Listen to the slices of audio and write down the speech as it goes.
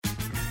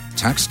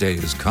Tax day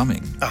is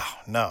coming. Oh,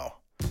 no.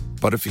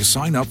 But if you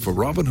sign up for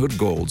Robinhood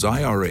Gold's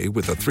IRA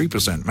with a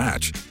 3%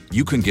 match,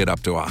 you can get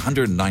up to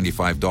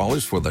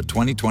 $195 for the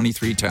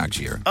 2023 tax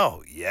year.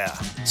 Oh, yeah.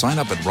 Sign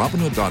up at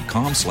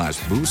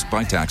Robinhood.com/boost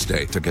by tax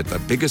day to get the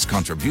biggest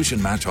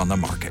contribution match on the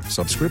market.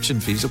 Subscription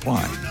fees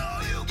apply.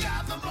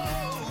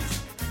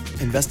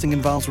 Investing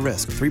involves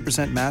risk.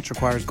 3% match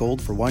requires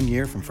gold for 1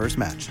 year from first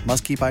match.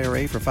 Must keep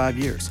IRA for 5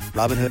 years.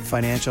 Robinhood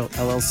Financial,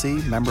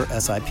 LLC, member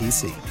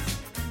SIPC.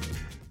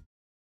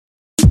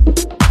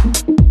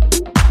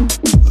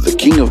 The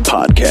King of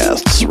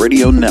Podcasts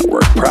Radio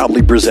Network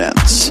proudly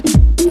presents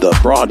the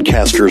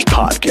Broadcasters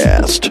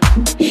Podcast.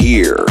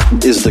 Here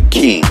is the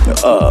King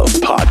of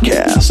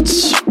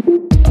Podcasts.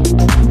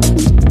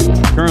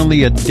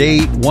 Currently at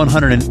day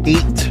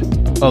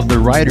 108 of the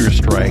writer's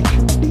strike,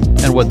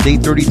 and day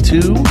 32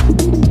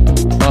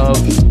 of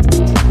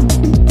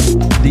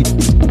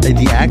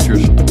the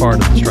actors part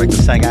of the strike,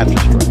 the SAG-AFTRA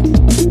strike.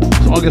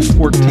 It's August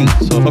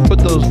 14th. So if I put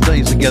those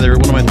days together,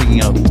 what am I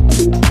thinking of?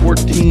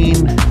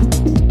 14,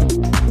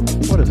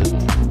 what is it?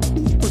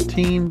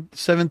 14,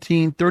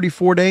 17,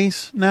 34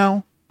 days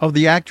now of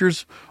the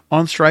actors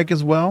on strike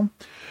as well.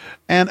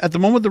 And at the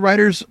moment, the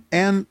writers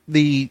and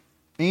the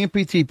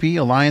AMPTP,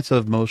 Alliance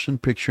of Motion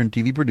Picture and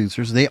TV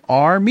Producers, they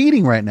are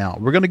meeting right now.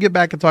 We're going to get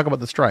back and talk about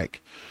the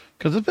strike,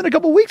 because it's been a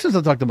couple of weeks since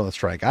I talked about the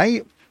strike.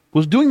 I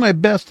was doing my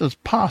best as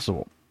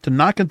possible to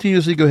not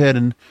continuously go ahead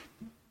and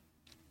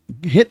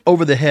hit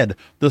over the head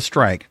the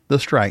strike,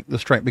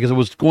 because it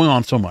was going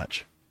on so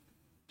much.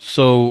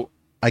 So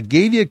I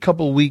gave you a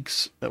couple of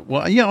weeks.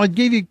 Well, yeah, I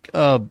gave you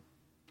a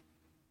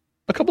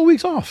couple of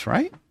weeks off,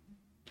 right?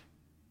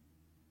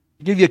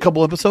 I gave you a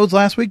couple episodes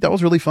last week. That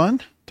was really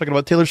fun. Talking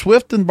about Taylor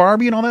Swift and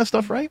Barbie and all that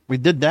stuff, right? We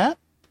did that.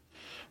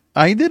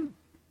 I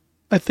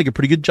think, a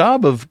pretty good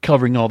job of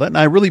covering all that. And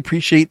I really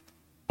appreciate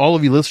all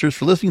of you listeners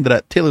for listening to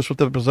that Taylor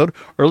Swift episode,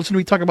 or listening to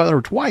me talk about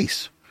her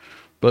twice.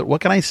 But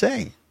what can I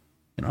say?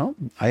 You know,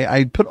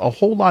 I put a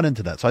whole lot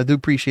into that. So I do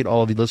appreciate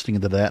all of you listening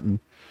to that. And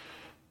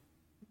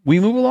we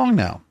move along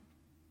now.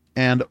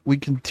 And we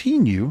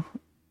continue.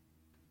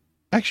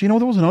 Actually,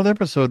 there was another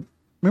episode.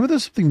 Maybe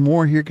there's something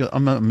more here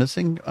I'm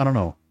missing. I don't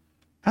know.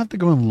 I have to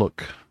go and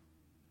look.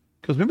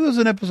 Because maybe there's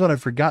an episode I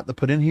forgot to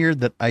put in here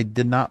that I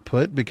did not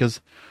put, because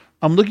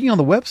I'm looking on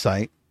the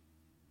website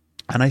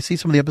and I see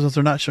some of the episodes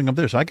are not showing up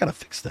there. So I got to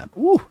fix that.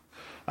 Ooh,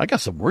 I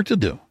got some work to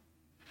do.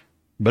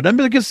 But I'm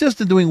been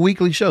consistent doing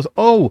weekly shows.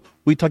 Oh,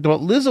 we talked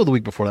about Lizzo the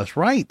week before. That's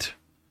right.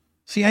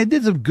 See, I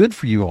did some good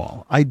for you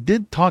all. I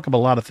did talk about a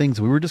lot of things.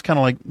 We were just kind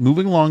of like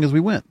moving along as we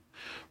went.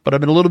 But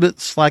I've been a little bit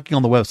slacking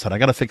on the website. I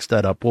got to fix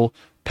that up. We'll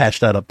patch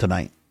that up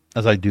tonight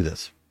as I do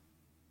this.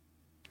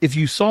 If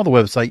you saw the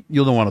website,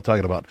 you'll know what I'm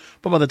talking about.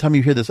 But by the time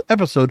you hear this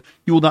episode,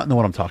 you will not know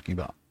what I'm talking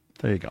about.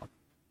 There you go.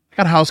 I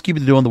got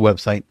housekeeping to do on the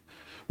website,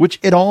 which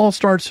it all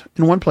starts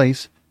in one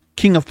place,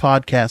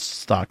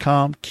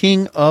 kingofpodcasts.com,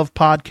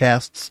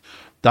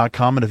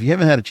 kingofpodcasts.com. And if you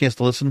haven't had a chance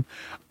to listen,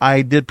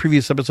 I did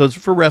previous episodes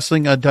for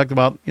wrestling. I talked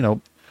about,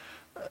 when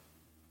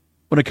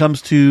it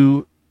comes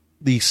to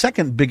the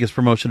second biggest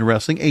promotion in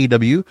wrestling,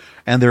 AEW,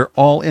 and they're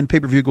all in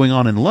pay-per-view going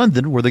on in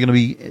London, where they're going to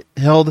be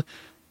held.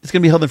 It's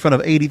going to be held in front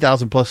of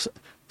 80,000 plus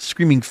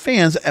screaming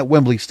fans at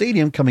Wembley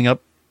Stadium coming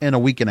up in a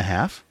week and a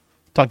half.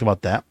 Talked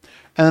about that.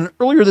 And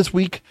earlier this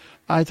week,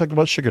 I talked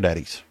about sugar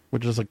daddies,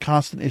 which is a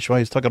constant issue. I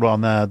was talking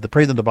about on the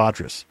Praise and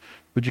Debaucherous,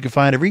 which you can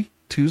find every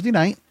Tuesday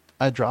night.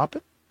 I drop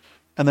it.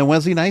 And then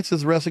Wednesday nights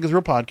is Wrestling is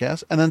Real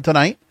podcast. And then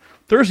tonight,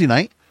 Thursday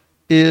night,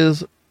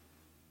 is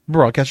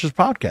Broadcasters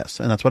Podcast.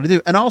 And that's what I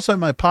do. And also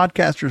my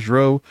Podcasters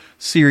Row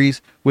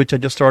series, which I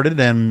just started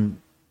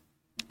and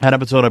had an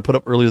episode I put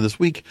up earlier this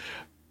week.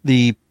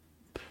 The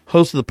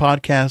host of the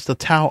podcast, The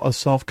Tao of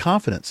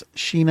Self-Confidence,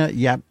 Sheena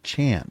Yap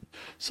Chan.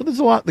 So there's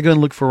a lot to go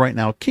and look for right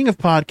now.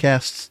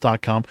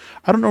 Kingofpodcasts.com.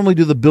 I don't normally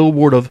do the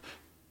billboard of,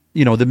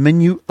 the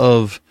menu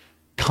of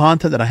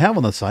content that I have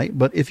on the site,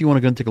 but if you want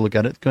to go and take a look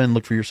at it, go ahead and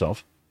look for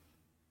yourself.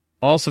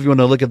 Also, if you want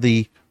to look at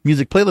the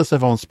music playlist I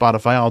have on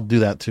Spotify, I'll do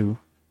that too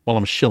while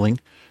I'm shilling.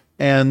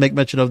 And make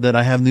mention of that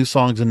I have new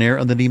songs in there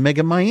under the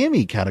Mega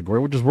Miami category,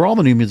 which is where all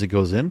the new music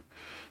goes in,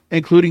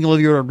 including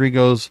Olivia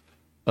Rodrigo's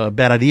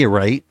Bad Idea,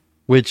 Right?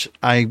 Which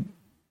I'm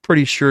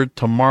pretty sure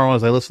tomorrow,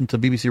 as I listen to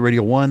BBC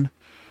Radio 1,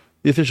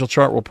 the official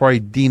chart will probably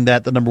deem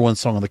that the number one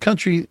song in the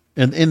country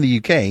and in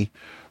the UK.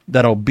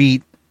 That'll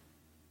beat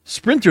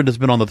Sprinter, that's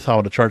been on the top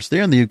of the charts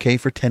there in the UK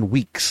for 10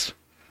 weeks.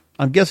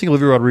 I'm guessing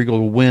Olivia Rodrigo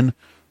will win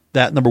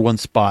that number one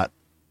spot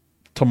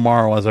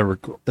tomorrow as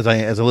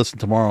I listen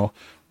tomorrow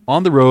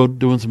on the road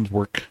doing some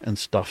work and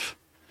stuff.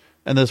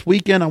 And this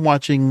weekend I'm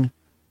watching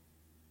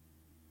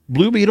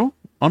Blue Beetle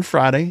on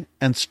Friday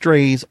and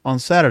Strays on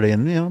Saturday.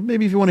 And,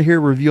 maybe if you want to hear a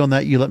review on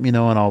that, you let me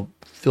know and I'll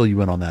fill you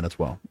in on that as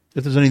well.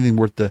 If there's anything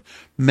worth to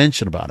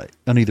mention about it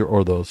on either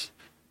or those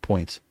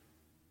points.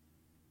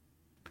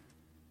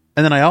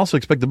 And then I also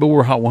expect the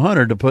Billboard Hot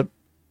 100 to put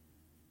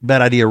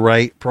Bad Idea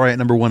Right probably at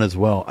number one as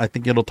well. I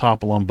think it'll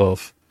topple on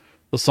both.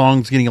 The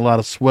song's getting a lot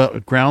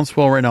of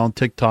groundswell right now on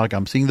TikTok.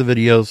 I'm seeing the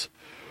videos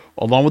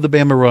along with the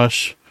Bama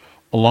Rush,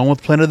 along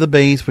with Planet of the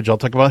Bass, which I'll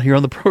talk about here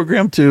on the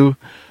program too.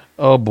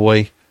 Oh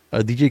boy,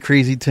 DJ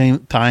Crazy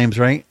Times,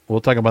 right?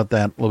 We'll talk about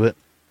that a little bit.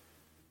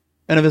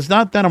 And if it's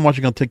not that I'm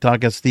watching on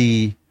TikTok, it's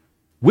the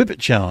Whip It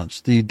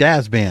Challenge, the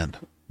Daz Band,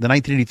 the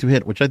 1982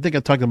 hit, which I think I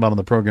talked about on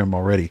the program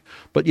already.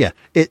 But yeah,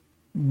 it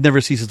never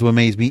ceases to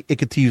amaze me. It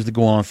continues to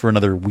go on for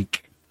another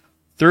week.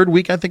 Third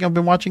week, I think I've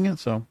been watching it.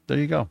 So there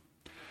you go.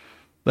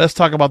 Let's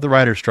talk about the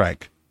writer's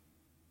strike.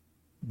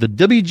 The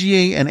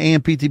WGA and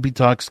AMPTP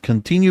talks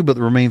continue, but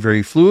remain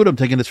very fluid. I'm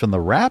taking this from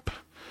the Wrap.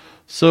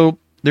 So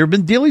there have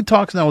been daily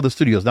talks now with the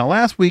studios. Now,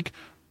 last week,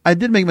 I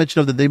did make mention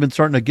of that they've been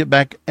starting to get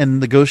back and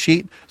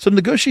negotiate. So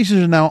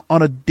negotiations are now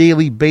on a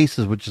daily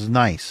basis, which is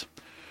nice.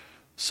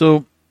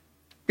 So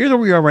here's where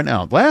we are right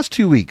now. Last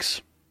 2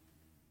 weeks,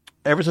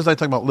 ever since I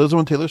talked about Lizzo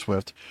and Taylor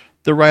Swift,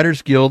 the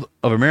Writers Guild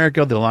of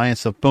America, the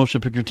Alliance of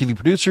Motion Picture TV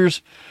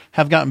Producers,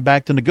 have gotten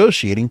back to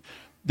negotiating.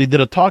 They did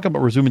a talk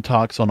about resuming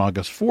talks on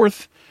August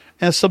 4th,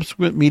 and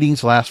subsequent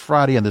meetings last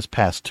Friday and this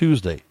past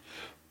Tuesday.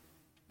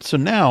 So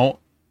now,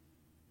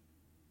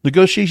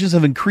 negotiations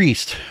have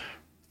increased.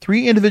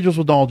 3 individuals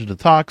with knowledge of the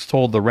talks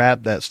told the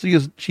Wrap that studio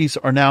chiefs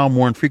are now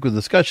more in frequent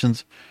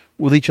discussions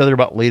with each other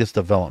about latest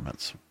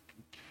developments.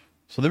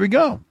 So there we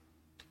go.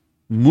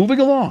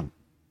 Moving along.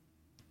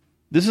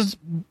 This is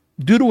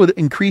due to an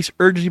increased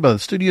urgency by the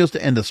studios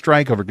to end the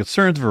strike over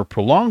concerns of a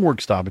prolonged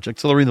work stoppage,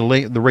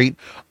 accelerating the rate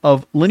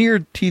of linear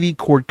TV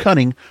cord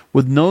cutting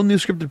with no new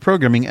scripted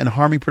programming and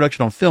harming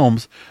production on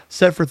films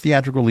set for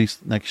theatrical release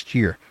next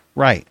year.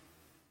 Right.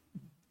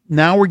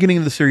 Now we're getting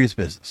into the serious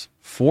business.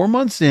 4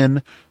 months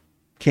in,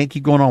 can't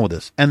keep going on with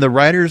this. And the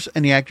writers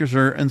and the actors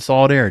are in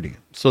solidarity.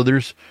 So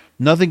there's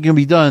nothing can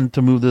be done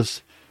to move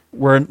this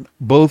where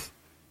both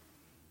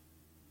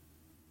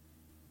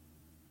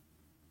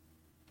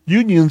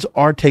unions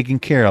are taken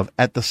care of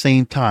at the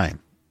same time.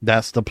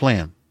 That's the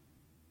plan.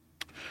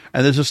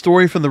 And there's a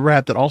story from the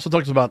Wrap that also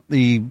talks about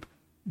the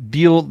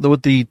deal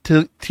with the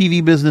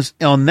TV business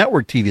on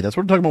network TV. That's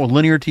what we're talking about with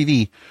linear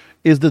TV,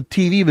 is the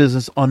TV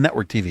business on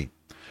network TV.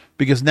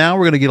 Because now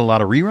we're going to get a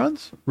lot of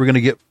reruns, we're going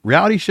to get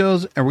reality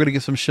shows, and we're going to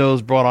get some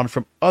shows brought on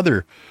from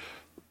other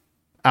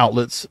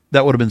outlets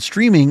that would have been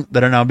streaming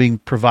that are now being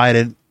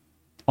provided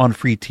on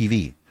free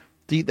TV.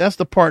 That's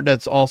the part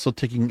that's also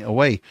taking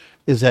away,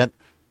 is that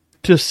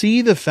to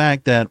see the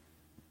fact that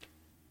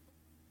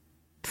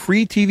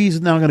free TV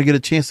is now going to get a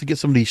chance to get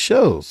some of these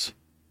shows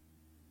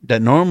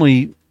that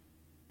normally,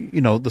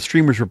 the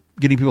streamers are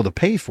getting people to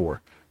pay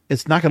for,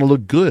 it's not going to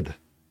look good.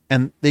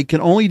 And they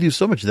can only do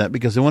so much of that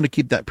because they want to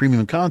keep that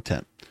premium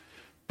content.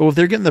 But if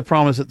they're getting the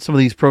promise that some of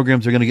these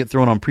programs are going to get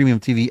thrown on premium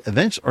TV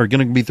eventually, or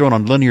going to be thrown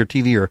on linear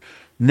TV or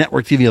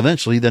network TV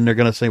eventually, then they're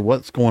going to say,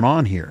 what's going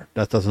on here?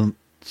 That doesn't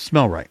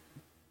smell right.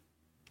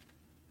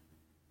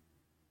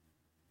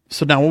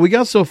 So now what we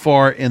got so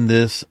far in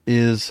this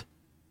is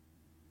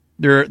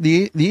there are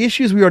the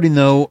issues we already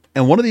know,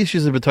 and one of the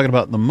issues I've been talking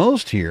about the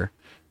most here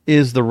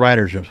is the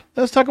writer's room.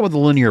 Let's talk about the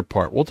linear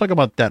part. We'll talk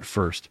about that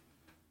first,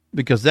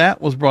 because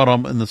that was brought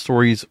up in the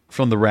stories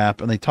from the Wrap,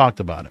 and they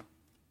talked about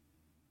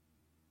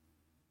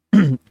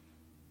it.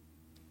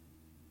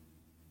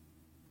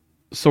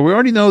 So we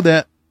already know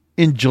that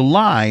in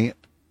July,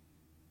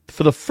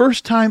 for the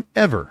first time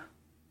ever,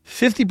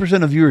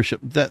 50% of viewership,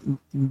 that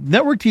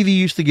network TV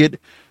used to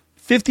get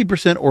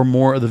 50% or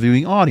more of the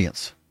viewing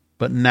audience.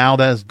 But now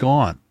that is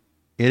gone.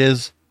 It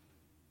has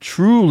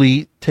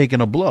truly taken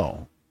a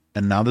blow.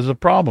 And now there's a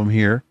problem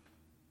here.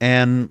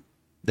 And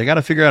they got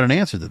to figure out an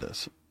answer to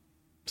this.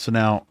 So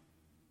now,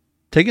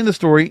 taking the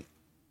story,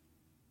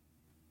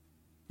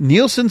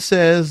 Nielsen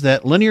says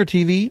that linear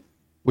TV,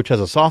 which has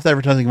a soft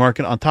advertising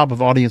market on top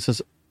of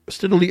audiences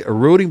steadily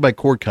eroding by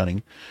cord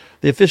cutting,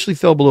 they officially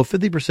fell below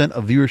 50%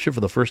 of viewership for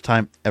the first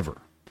time ever.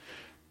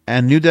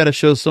 And new data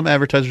shows some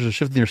advertisers are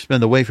shifting their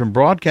spend away from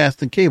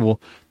broadcast and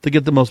cable to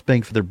get the most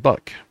bang for their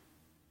buck.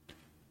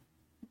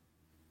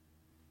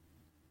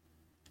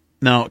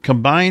 Now,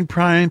 combined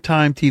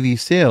primetime TV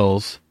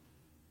sales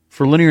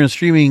for linear and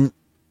streaming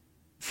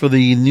for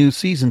the new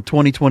season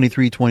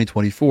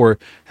 2023-2024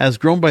 has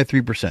grown by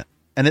 3%.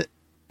 And it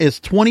is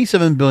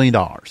 $27 billion.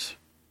 It's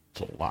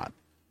a lot.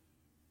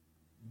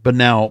 But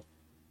now,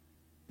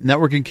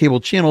 network and cable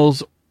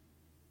channels,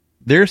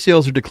 their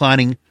sales are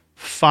declining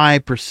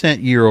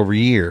 5% year over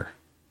year.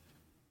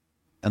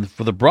 And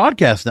for the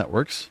broadcast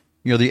networks,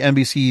 the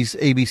NBCs,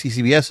 ABC,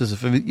 CBSs,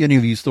 if any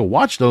of you still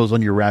watch those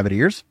on your rabbit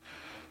ears,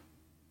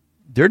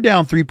 they're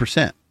down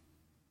 3%.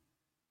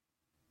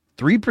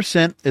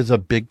 3% is a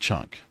big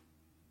chunk.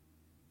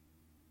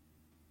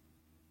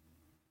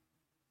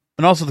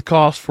 And also the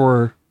cost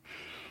for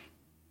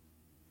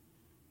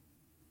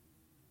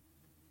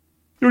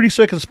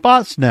 30-second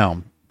spots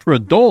now for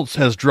adults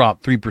has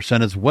dropped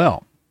 3% as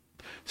well.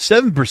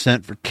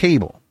 7% for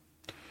cable.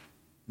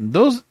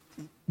 Those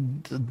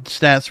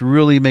stats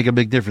really make a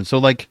big difference. So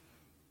like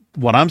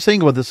what I'm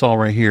saying about this all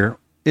right here,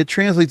 it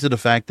translates to the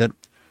fact that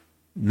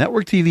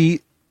network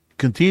TV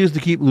continues to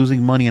keep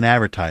losing money in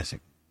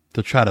advertising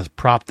to try to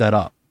prop that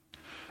up.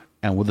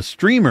 And with the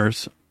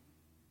streamers,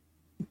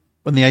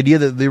 and the idea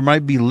that there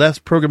might be less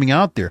programming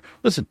out there.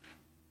 Listen,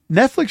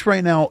 Netflix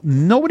right now,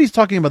 nobody's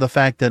talking about the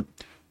fact that,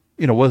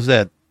 was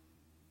that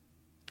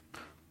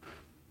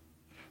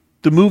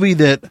the movie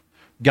that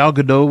Gal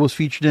Gadot was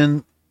featured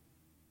in,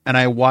 and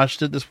I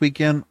watched it this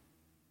weekend.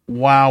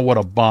 Wow, what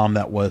a bomb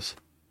that was.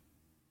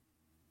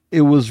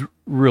 It was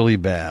really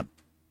bad.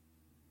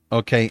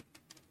 Okay.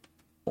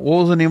 What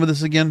was the name of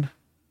this again?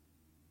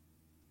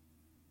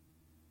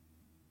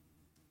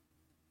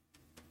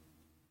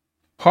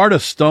 Heart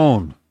of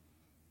Stone.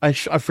 I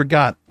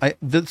forgot.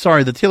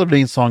 Sorry, the Taylor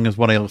Dane song is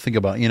what I think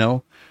about,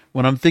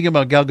 When I'm thinking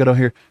about Gal Gadot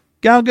here.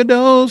 Gal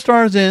Gadot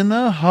stars in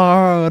the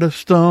Heart of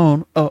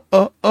Stone. Oh,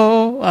 oh,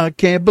 oh, I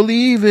can't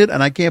believe it.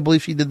 And I can't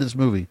believe she did this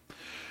movie.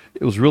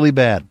 It was really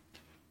bad.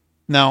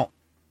 Now,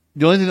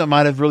 the only thing that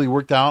might have really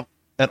worked out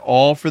at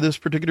all for this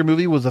particular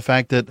movie was the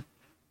fact that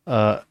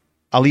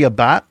Alia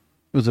Bhatt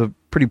was a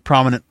pretty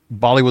prominent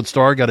Bollywood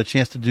star, got a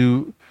chance to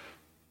do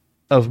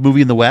a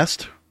movie in the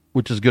West,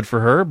 which is good for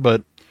her,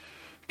 but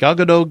Gal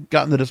Gadot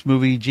got into this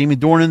movie. Jamie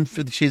Dornan,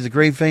 50 Shades of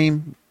Grey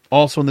fame,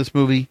 also in this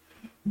movie.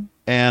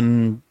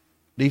 And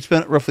they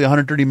spent roughly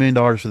 $130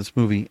 million for this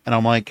movie. And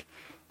I'm like,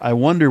 I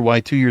wonder why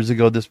 2 years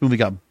ago this movie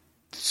got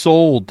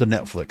sold to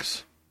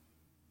Netflix.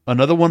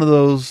 Another one of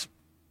those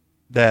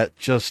that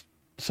just,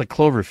 it's like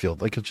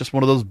Cloverfield. Like, it's just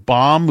one of those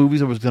bomb movies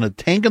that was going to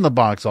tank in the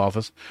box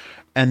office.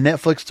 And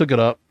Netflix took it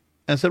up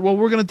and said, well,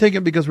 we're going to take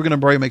it because we're going to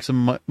probably make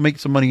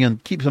some money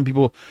and keep some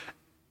people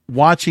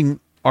watching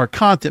our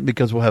content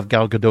because we'll have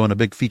Gal Gadot in a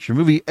big feature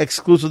movie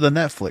exclusive to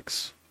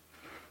Netflix.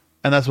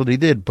 And that's what they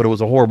did, but it was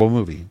a horrible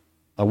movie.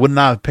 I would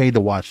not have paid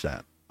to watch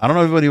that. I don't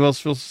know if everybody else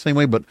feels the same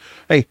way, but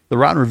hey, the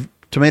Rotten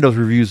Tomatoes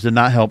reviews did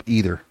not help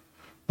either.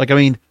 Like, I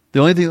mean,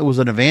 the only thing that was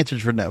an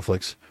advantage for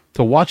Netflix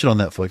to watch it on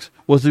Netflix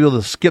was to be able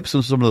to skip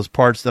some of those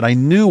parts that I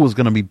knew was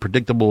going to be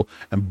predictable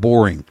and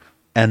boring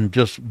and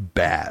just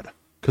bad,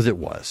 because it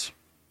was.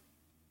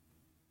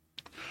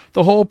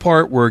 The whole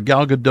part where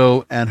Gal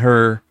Gadot and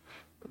her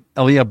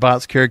Alia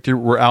Bhatt's character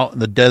were out in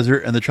the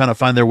desert and they're trying to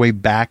find their way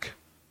back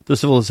to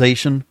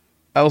civilization.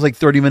 That was like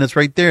 30 minutes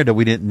right there that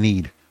we didn't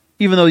need.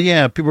 Even though,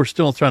 yeah, people are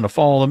still trying to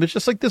follow them. It's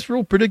just like this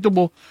real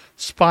predictable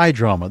spy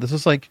drama. This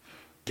is like,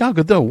 Gal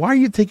Gadot, why are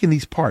you taking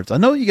these parts? I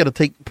know you got to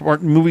take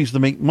part in movies to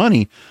make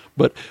money,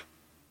 but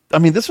I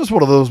mean, this was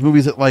one of those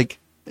movies that, like,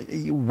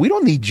 we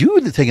don't need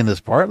you to take in this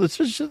part. This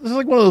is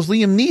like one of those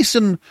Liam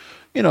Neeson,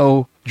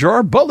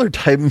 Gerard Butler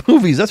type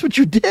movies. That's what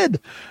you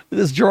did.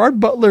 This Gerard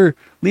Butler,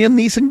 Liam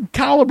Neeson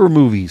caliber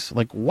movies.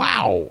 Like,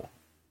 wow.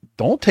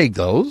 Don't take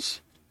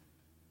those.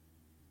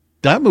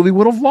 That movie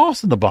would have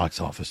lost in the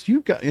box office.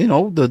 You got,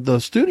 the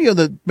studio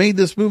that made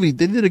this movie,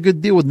 they did a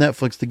good deal with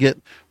Netflix to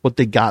get what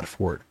they got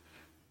for it.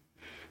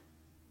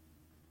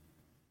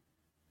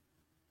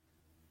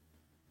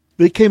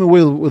 They came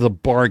away with a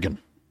bargain,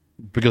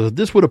 because if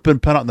this would have been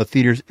put out in the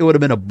theaters, it would have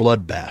been a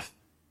bloodbath.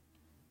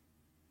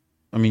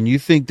 I mean, you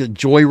think that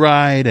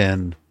Joyride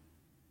and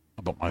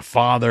About My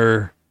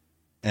Father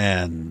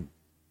and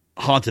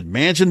Haunted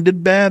Mansion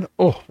did bad?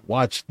 Oh,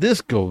 watch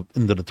this go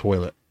into the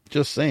toilet.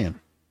 Just saying.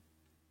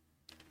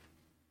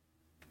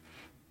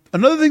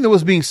 Another thing that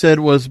was being said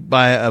was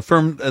by a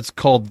firm that's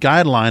called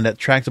Guideline that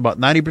tracks about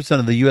 90%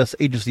 of the U.S.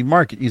 agency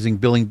market using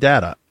billing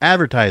data.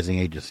 Advertising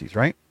agencies,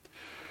 right?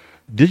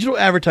 Digital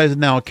advertising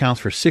now accounts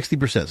for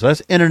 60%. So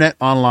that's internet,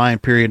 online,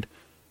 period,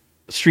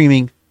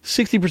 streaming,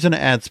 60% of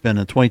ad spend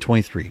in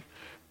 2023.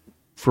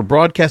 For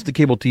broadcast and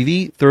cable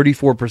TV,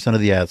 34%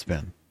 of the ad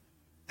spend.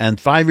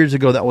 And 5 years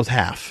ago, that was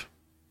half.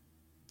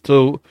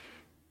 So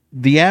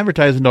the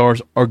advertising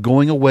dollars are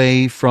going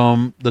away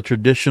from the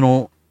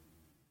traditional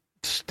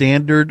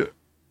standard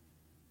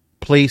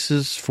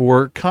places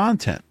for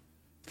content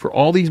for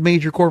all these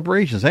major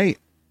corporations. Hey,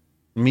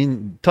 I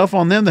mean, tough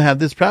on them to have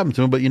this happen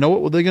to them, but you know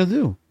what? What are they going to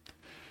do?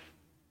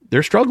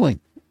 They're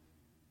struggling.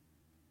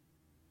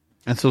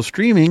 And so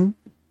streaming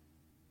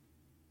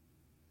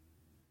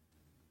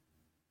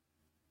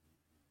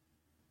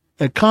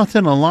and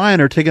content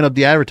online are taking up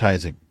the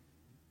advertising.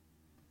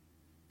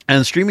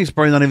 And streaming's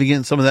probably not even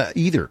getting some of that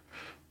either,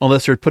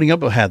 unless they're putting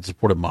up a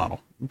ad-supported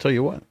model. I'll tell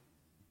you what.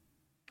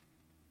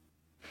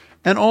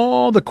 And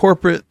all the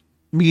corporate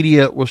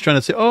media was trying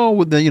to say,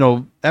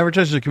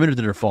 advertisers are committed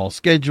to their fall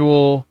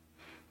schedule.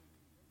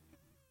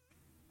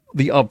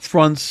 The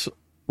upfronts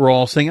were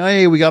all saying,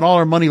 hey, we got all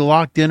our money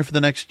locked in for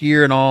the next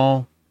year and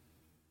all.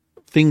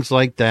 Things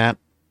like that.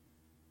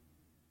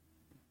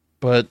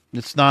 But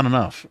it's not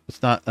enough.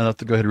 It's not enough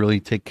to go ahead and really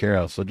take care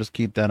of. So just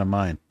keep that in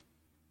mind.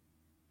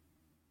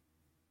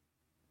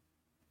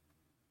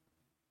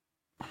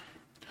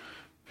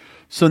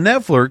 So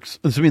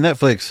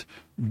Netflix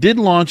did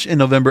launch in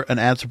November an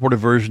ad-supported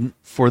version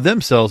for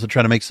themselves to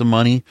try to make some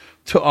money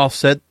to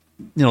offset,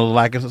 the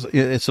lack of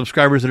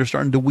subscribers that are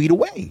starting to weed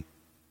away.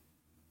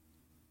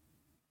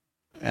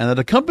 And that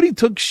the company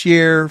took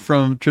share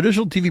from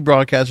traditional TV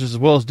broadcasters as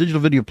well as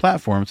digital video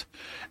platforms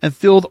and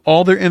filled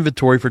all their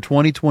inventory for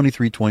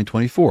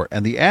 2023-2024.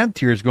 And the ad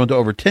tier is going to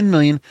over 10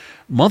 million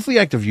monthly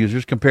active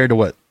users compared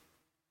to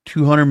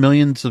 200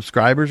 million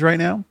subscribers right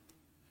now?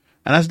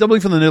 And that's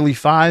doubling from the nearly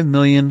 5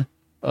 million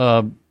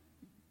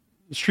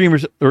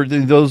streamers or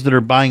those that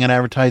are buying on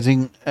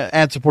advertising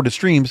ad-supported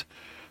streams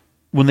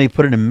when they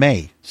put it in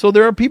May. So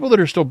there are people that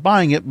are still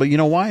buying it, but you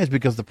know why? It's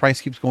because the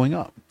price keeps going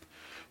up.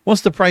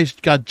 Once the price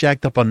got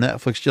jacked up on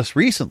Netflix just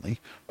recently,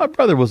 my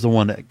brother was the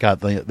one that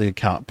got the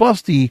account.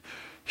 Plus the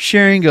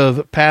sharing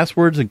of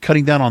passwords and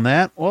cutting down on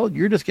that. Well,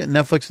 you're just getting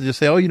Netflix to just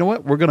say, oh, you know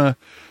what? We're going to,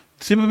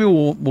 some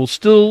people will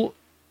still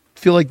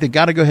feel like they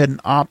got to go ahead and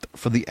opt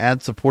for the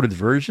ad-supported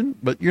version,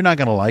 but you're not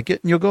going to like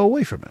it and you'll go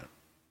away from it.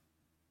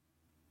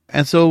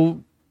 And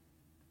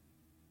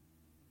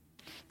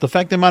the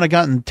fact they might have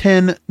gotten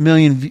 10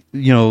 million,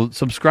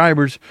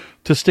 subscribers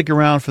to stick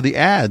around for the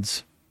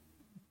ads,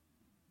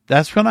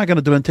 that's not going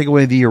to do and take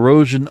away the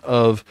erosion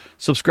of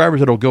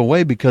subscribers that'll go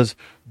away because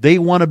they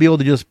want to be able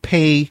to just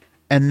pay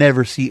and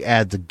never see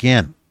ads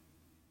again.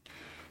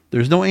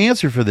 There's no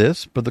answer for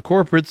this, but the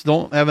corporates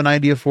don't have an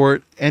idea for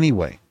it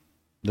anyway.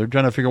 They're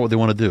trying to figure out what they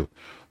want to do.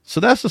 So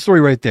that's the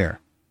story right there.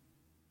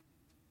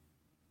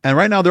 And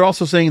right now they're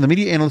also saying, the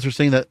media analysts are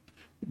saying that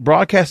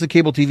broadcasted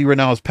cable TV right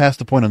now is past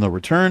the point of no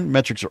return.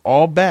 Metrics are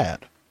all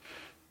bad.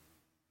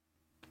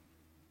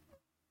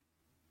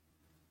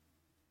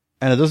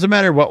 And it doesn't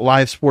matter what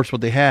live sports,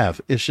 what they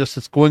have. It's just,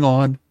 it's going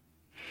on.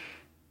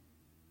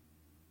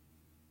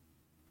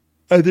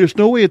 And there's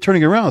no way of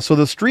turning around. So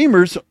the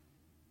streamers,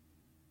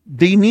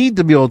 they need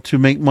to be able to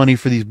make money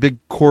for these big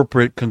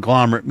corporate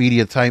conglomerate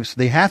media types.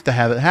 They have to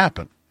have it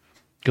happen.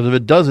 Because if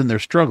it doesn't, they're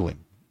struggling.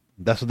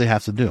 That's what they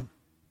have to do.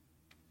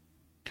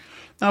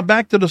 Now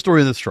back to the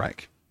story of the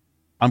strike.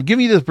 I'm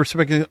giving you the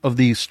perspective of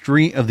these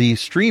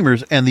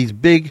streamers and these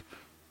big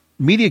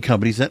media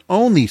companies that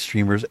own these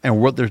streamers and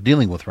what they're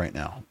dealing with right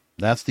now.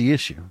 That's the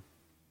issue.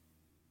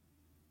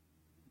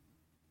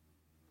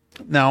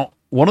 Now,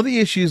 one of the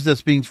issues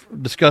that's being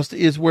discussed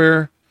is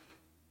where,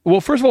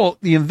 well, first of all,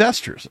 the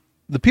investors,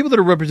 the people that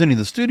are representing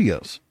the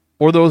studios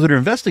or those that are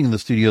investing in the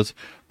studios,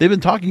 they've been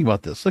talking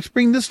about this. Let's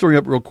bring this story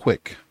up real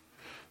quick.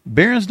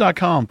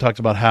 Barron's.com talks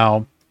about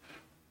how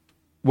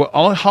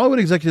all Hollywood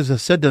executives have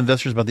said to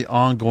investors about the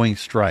ongoing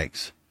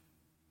strikes.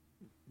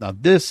 Now,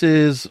 this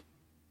is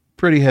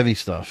pretty heavy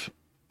stuff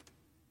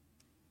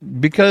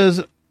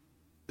because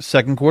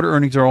second quarter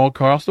earnings are all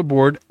across the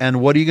board.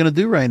 And what are you going to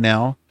do right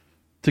now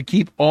to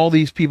keep all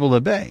these people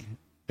at bay?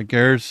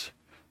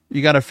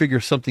 You got to figure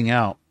something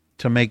out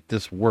to make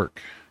this work.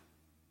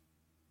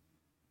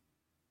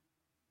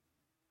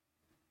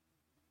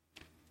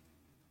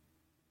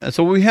 And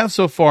so what we have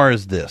so far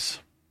is this.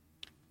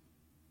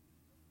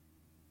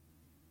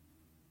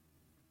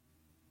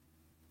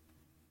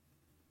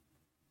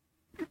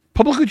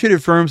 Publicly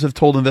traded firms have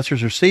told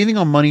investors they're saving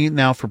on money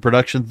now for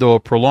production, though a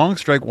prolonged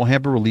strike will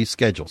hamper release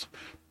schedules.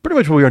 Pretty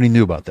much what we already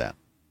knew about that.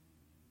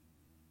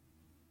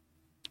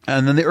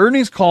 And then the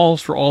earnings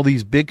calls for all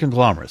these big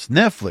conglomerates.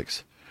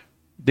 Netflix,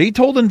 they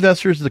told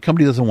investors the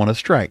company doesn't want to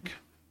strike.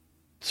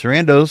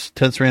 Ted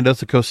Sarandos,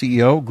 the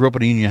co-CEO, grew up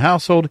in a union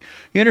household.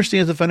 He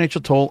understands the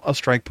financial toll a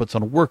strike puts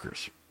on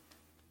workers.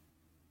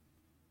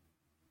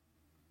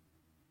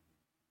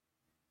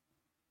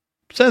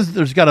 Says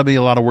there's got to be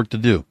a lot of work to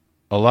do.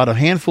 A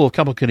handful of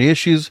complicated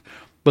issues,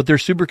 but they're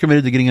super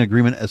committed to getting an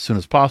agreement as soon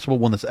as possible,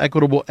 one that's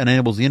equitable and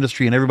enables the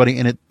industry and everybody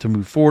in it to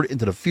move forward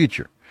into the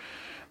future.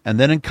 And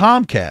then in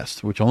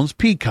Comcast, which owns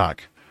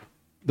Peacock,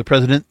 the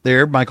president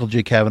there, Michael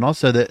J. Kavanaugh,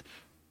 said that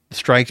the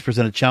strikes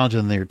present a challenge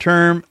in the near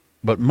term,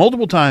 but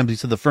multiple times he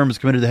said the firm is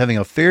committed to having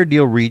a fair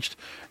deal reached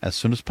as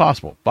soon as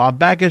possible. Bob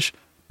Bakish,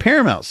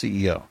 Paramount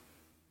CEO,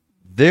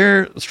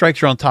 their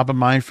strikes are on top of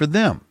mind for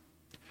them.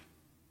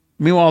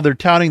 Meanwhile, they're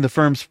touting the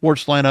firm's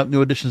sports lineup,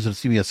 new additions to the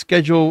CBS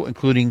schedule,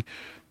 including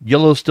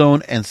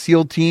Yellowstone and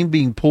SEAL Team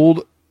being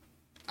pulled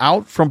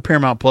out from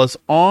Paramount Plus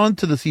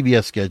onto the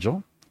CBS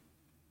schedule.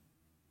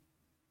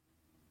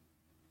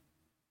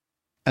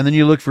 And then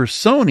you look for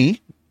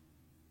Sony,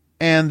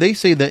 and they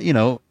say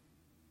that,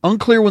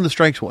 unclear when the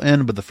strikes will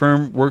end, but the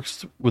firm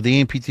works with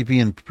the AMPTP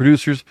and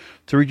producers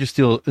to reach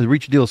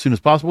a deal as soon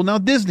as possible. Now,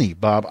 Disney,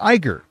 Bob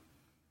Iger,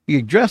 he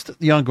addressed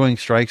the ongoing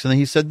strikes, and then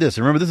he said this.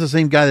 And remember, this is the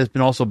same guy that's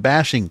been also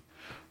bashing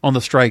on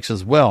the strikes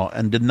as well,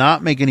 and did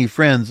not make any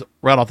friends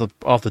right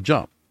off the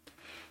jump.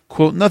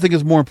 Quote, nothing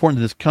is more important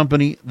to this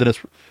company than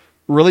its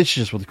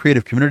relationships with the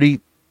creative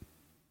community,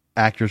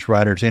 actors,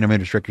 writers,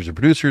 animators, directors, and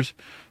producers.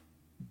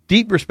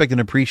 Deep respect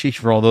and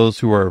appreciation for all those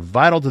who are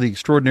vital to the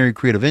extraordinary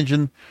creative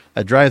engine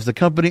that drives the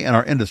company and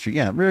our industry.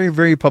 Yeah, very,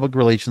 very public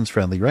relations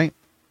friendly, right?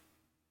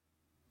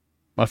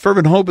 My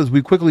fervent hope is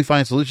we quickly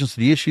find solutions to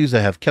the issues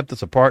that have kept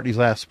us apart these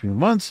last few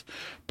months.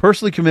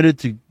 Personally committed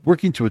to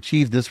working to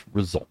achieve this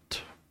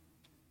result.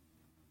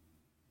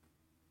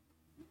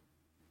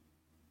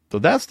 So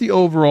that's the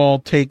overall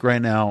take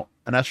right now,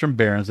 and that's from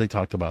Barron's. They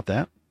talked about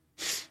that.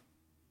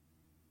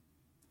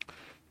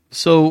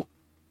 So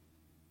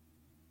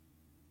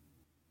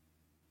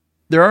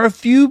there are a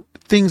few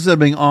things that are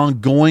being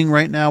ongoing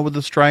right now with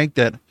the strike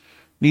that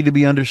need to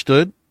be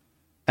understood,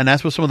 and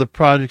that's with some of the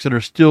projects that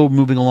are still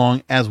moving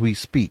along as we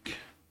speak.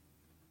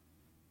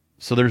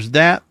 So there's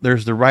that.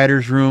 There's the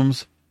writers'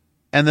 rooms,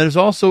 and there's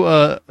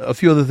also a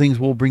few other things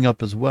we'll bring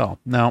up as well.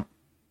 Now,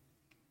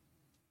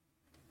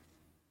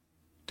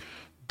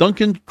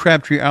 Duncan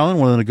Crabtree Allen,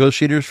 one of the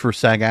negotiators for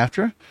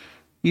SAG-AFTRA,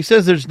 he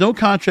says there's no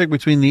contract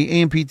between the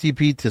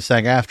AMPTP to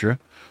SAG-AFTRA,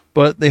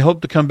 but they hope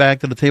to come back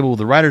to the table with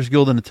the Writers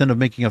Guild and intend of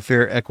making a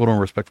fair, equitable,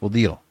 and respectful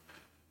deal.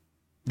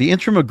 The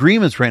interim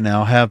agreements right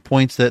now have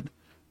points that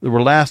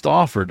were last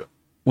offered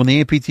when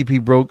the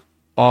AMPTP broke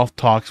off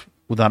talks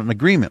without an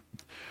agreement.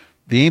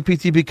 The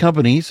AMPTP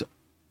companies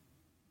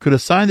could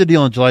have signed the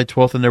deal on July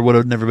 12th and there would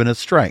have never been a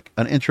strike,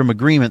 an interim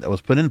agreement that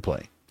was put in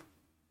play.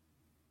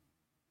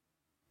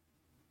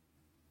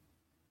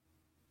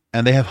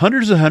 And they have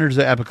hundreds and hundreds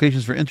of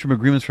applications for interim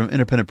agreements from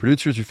independent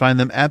producers who find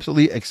them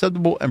absolutely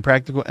acceptable and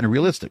practical and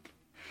realistic.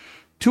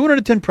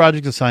 210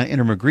 projects have signed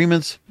interim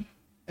agreements,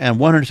 and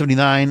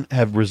 179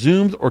 have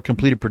resumed or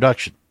completed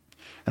production.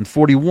 And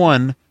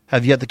 41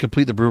 have yet to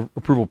complete the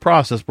approval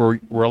process, where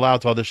we're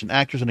allowed to audition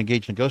actors and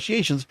engage in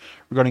negotiations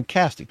regarding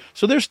casting.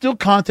 So there's still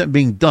content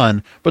being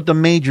done, but the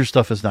major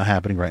stuff is not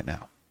happening right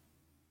now.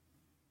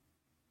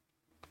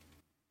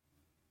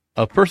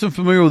 A person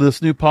familiar with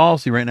this new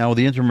policy right now, with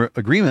the interim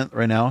agreement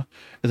right now,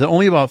 is that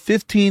only about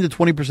 15 to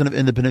 20% of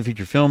independent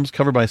feature films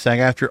covered by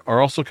SAG-AFTRA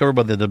are also covered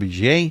by the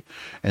WGA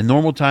and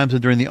normal times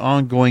and during the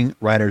ongoing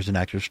writers and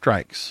actors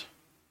strikes.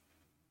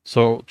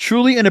 So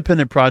truly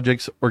independent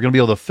projects are going to be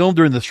able to film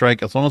during the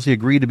strike as long as they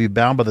agree to be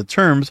bound by the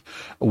terms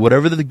of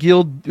whatever the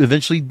guild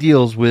eventually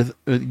gets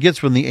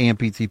from the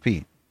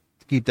AMPTP.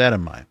 Keep that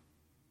in mind.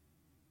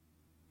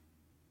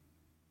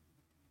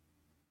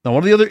 Now, one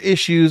of the other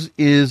issues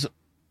is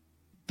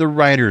the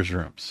writers'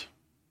 rooms.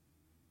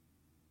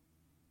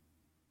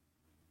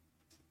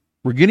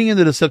 We're getting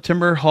into the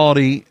September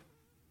holiday,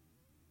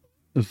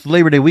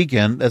 Labor Day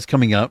weekend that's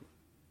coming up,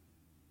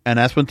 and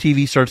that's when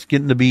TV starts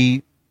getting to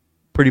be a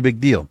pretty big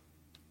deal.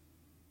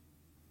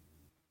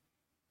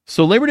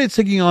 So Labor Day is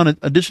taking on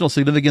additional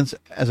significance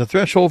as a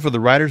threshold for the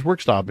writers' work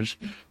stoppage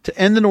to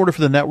end in order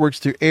for the networks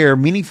to air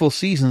meaningful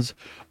seasons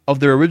of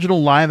their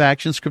original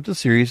live-action scripted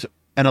series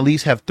and at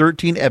least have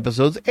 13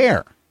 episodes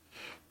air.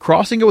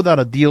 Crossing it without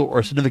a deal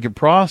or significant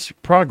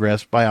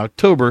progress by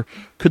October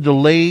could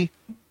delay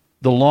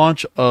the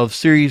launch of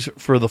series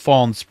for the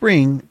fall and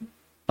spring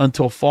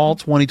until fall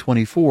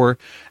 2024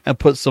 and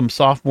put some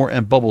sophomore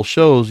and bubble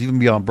shows even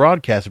beyond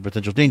broadcast in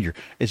potential danger.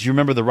 As you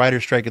remember the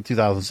writer's strike in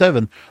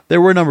 2007,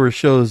 there were a number of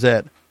shows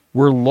that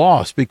were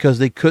lost because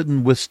they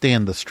couldn't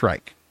withstand the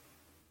strike.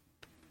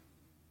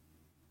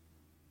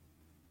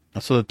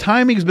 So the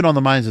timing has been on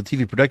the minds of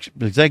TV production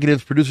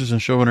executives, producers,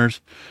 and showrunners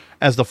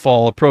as the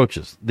fall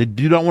approaches. They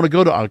do not want to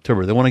go to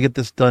October. They want to get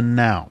this done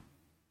now.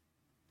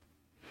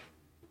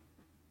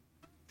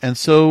 And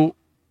so,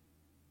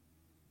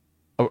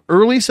 an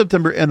early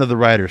September end of the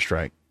writer's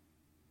strike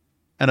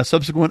and a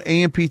subsequent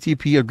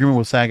AMPTP agreement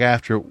with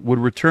SAG-AFTRA would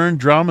return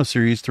drama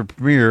series to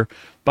premiere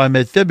by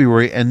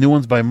mid-February and new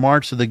ones by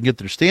March so they can get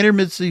their standard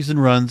mid-season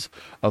runs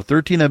of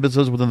 13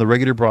 episodes within the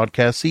regular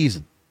broadcast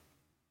season.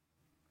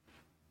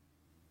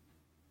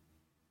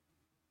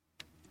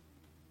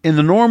 In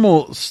the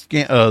normal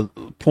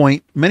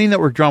point, many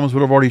network dramas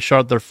would have already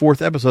shot their 4th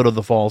episode of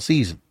the fall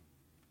season.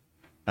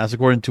 That's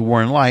according to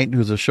Warren Light,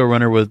 who's a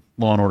showrunner with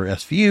Law & Order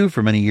SVU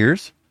for many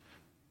years.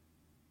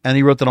 And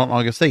he wrote that on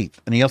August 8th.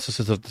 And he also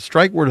says if the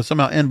strike were to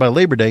somehow end by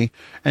Labor Day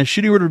and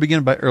shooting were to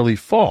begin by early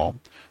fall,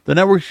 the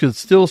network should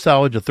still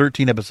salvage a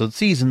 13-episode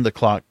season. The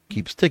clock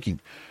keeps ticking.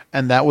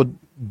 And that would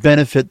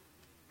benefit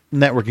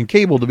network and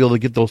cable to be able to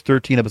get those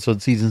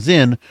 13-episode seasons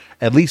in.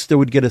 At least they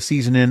would get a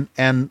season in,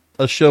 and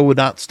a show would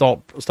not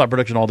stop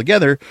production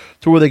altogether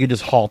to where they could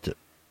just halt it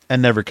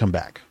and never come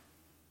back.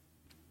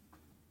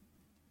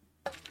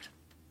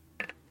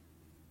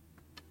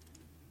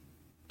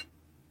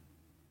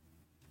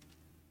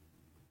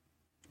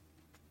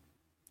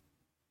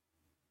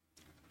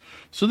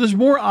 So there's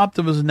more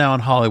optimism now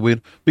in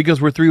Hollywood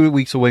because we're 3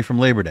 weeks away from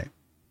Labor Day.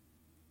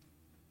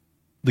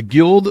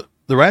 The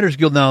Writers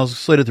Guild now is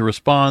slated to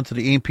respond to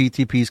the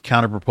AMPTP's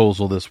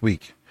counterproposal this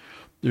week.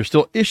 There's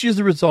still issues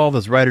to resolve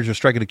as writers are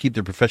striking to keep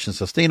their profession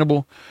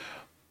sustainable,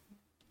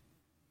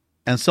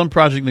 and some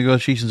project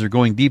negotiations are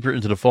going deeper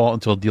into the fall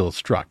until a deal is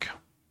struck.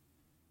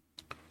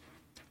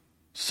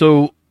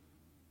 So,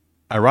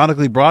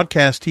 ironically,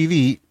 broadcast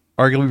TV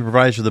arguably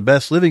provides for the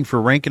best living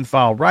for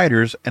rank-and-file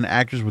writers and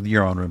actors with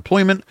year-round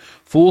employment,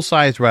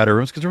 full-size writer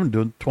rooms, because we're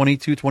doing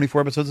 22,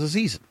 24 episodes a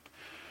season.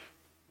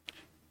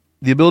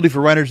 The ability for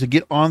writers to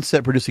get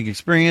on-set producing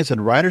experience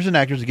and writers and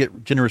actors to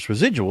get generous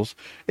residuals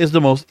is the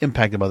most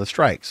impacted by the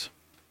strikes.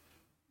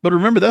 But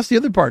remember, that's the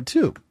other part,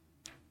 too.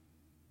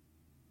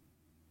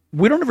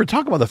 We don't ever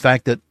talk about the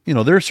fact that,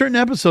 there are certain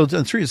episodes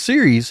and certain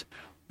series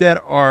that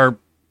are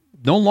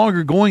no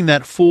longer going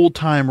that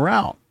full-time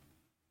route.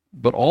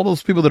 But all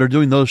those people that are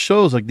doing those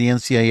shows, like the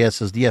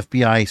NCIS's, the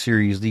FBI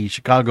series, the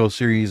Chicago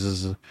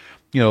series, and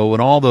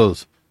all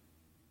those,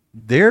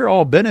 they're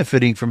all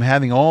benefiting from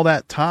having all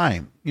that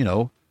time,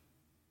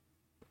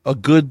 a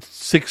good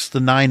 6 to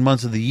 9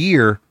 months of the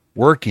year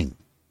working.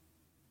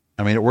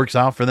 I mean, it works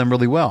out for them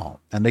really well,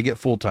 and they get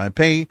full-time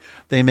pay.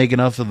 They make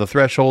enough of the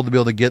threshold to be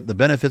able to get the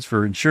benefits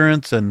for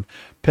insurance and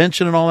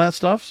pension and all that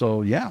stuff.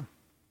 So, yeah.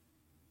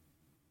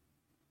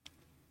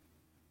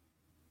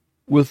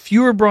 With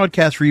fewer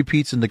broadcast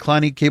repeats and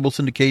declining cable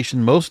syndication,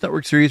 most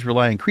network series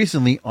rely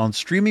increasingly on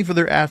streaming for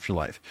their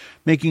afterlife,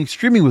 making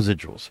streaming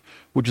residuals,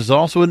 which is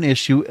also an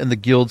issue in the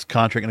Guild's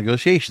contract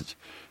negotiations.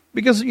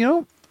 Because,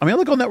 I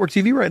look on network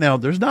TV right now,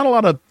 there's not a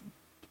lot of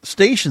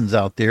stations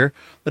out there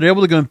that are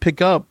able to go and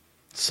pick up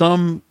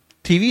some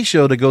TV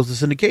show that goes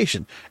to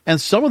syndication.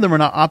 And some of them are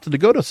not opted to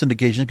go to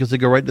syndication because they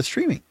go right to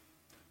streaming.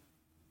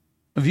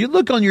 If you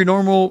look on your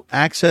normal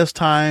access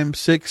time,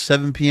 6,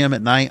 7 p.m.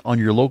 at night on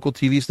your local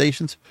TV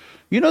stations,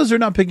 you notice they're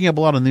not picking up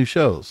a lot of new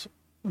shows.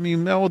 The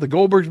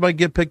Goldbergs might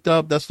get picked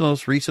up. That's the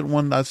most recent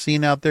one I've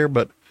seen out there.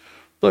 But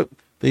look,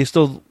 they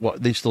still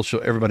show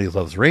Everybody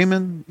Loves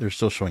Raymond. They're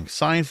still showing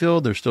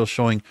Seinfeld. They're still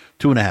showing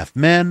 2.5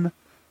 Men.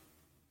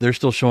 They're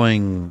still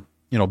showing,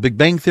 Big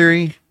Bang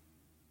Theory.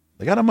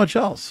 They got not much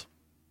else.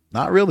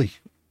 Not really.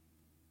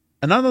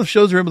 And none of those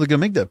shows are able to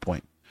make that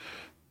point.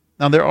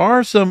 Now, there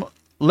are some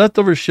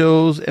leftover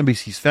shows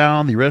NBC's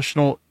found, the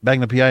original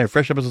Magnum PI and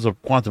fresh episodes of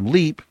Quantum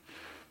Leap.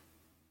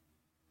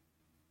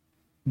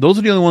 Those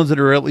are the only ones that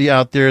are really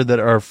out there that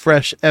are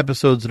fresh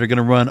episodes that are going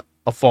to run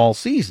a fall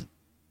season.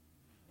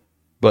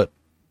 But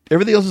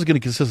everything else is going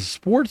to consist of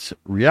sports,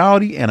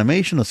 reality,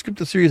 animation, and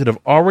scripted series that have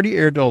already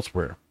aired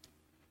elsewhere.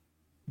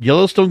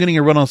 Yellowstone getting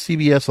a run on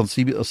CBS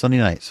on Sunday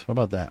nights. How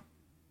about that?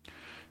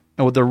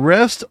 And with the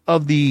rest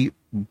of the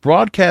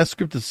broadcast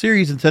scripted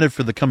series intended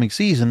for the coming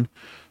season,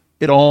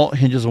 it all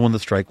hinges on when the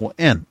strike will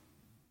end.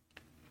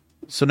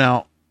 So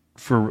now,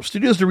 for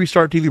studios to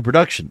restart TV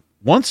production,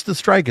 once the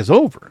strike is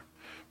over,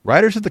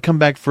 writers have to come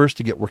back first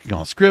to get working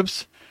on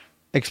scripts,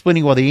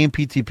 explaining why the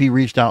AMPTP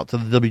reached out to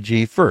the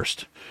WGA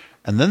first.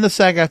 And then the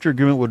SAG-AFTRA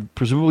agreement would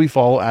presumably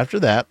follow after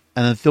that,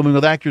 and then filming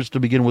with actors to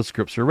begin with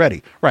scripts are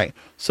ready. Right.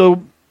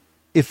 So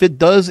if it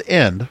does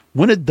end,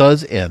 when it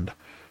does end,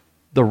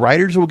 the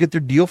writers will get their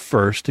deal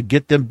first to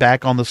get them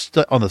back on the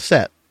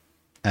set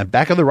and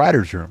back in the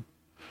writer's room.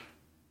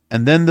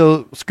 And then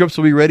the scripts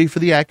will be ready for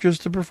the actors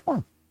to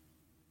perform.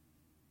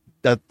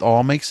 That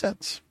all makes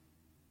sense.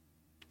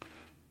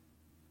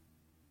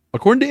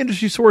 According to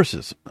industry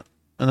sources,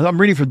 and I'm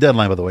reading from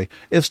Deadline, by the way,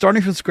 if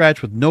starting from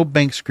scratch with no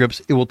bank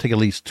scripts, it will take at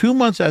least 2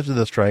 months after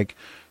the strike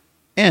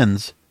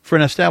ends for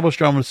an established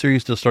drama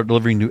series to start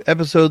delivering new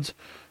episodes.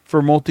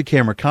 For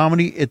multi-camera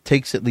comedy, it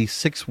takes at least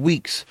 6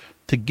 weeks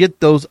to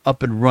get those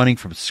up and running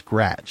from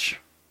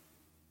scratch.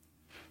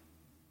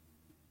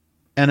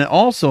 And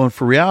also,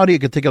 for reality,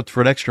 it could take up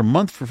for an extra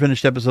month for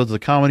finished episodes of the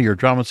comedy or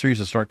drama series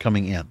to start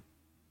coming in.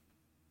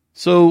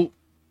 So,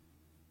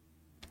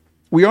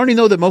 we already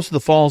know that most of the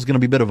fall is going to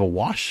be a bit of a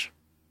wash.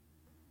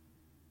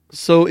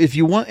 So, if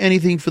you want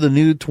anything for the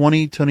new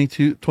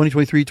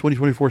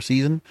 2023-2024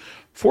 season,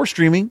 for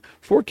streaming,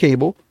 for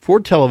cable, for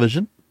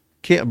television,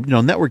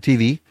 network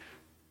TV,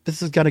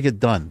 this has got to get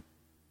done.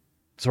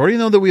 So, already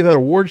know that we've had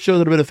award shows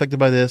that have been affected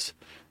by this,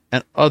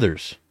 and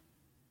others.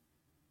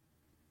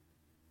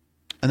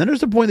 And then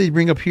there's the point they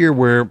bring up here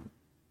where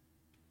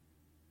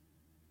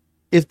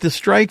if the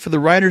strike for the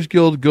Writers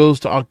Guild goes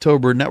to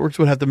October, networks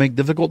would have to make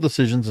difficult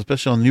decisions,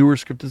 especially on newer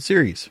scripted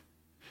series.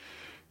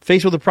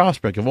 Faced with the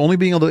prospect of only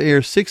being able to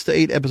air 6 to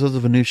 8 episodes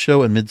of a new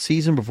show in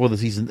mid-season before the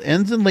season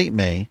ends in late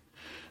May,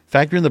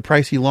 factor in the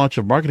pricey launch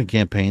of marketing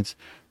campaigns,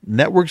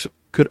 networks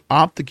could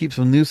opt to keep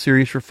some new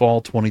series for fall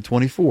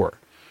 2024.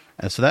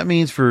 And so that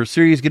means for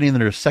series getting into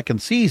their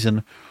second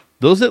season,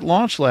 those that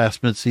launched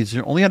last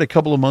mid-season only had a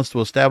couple of months to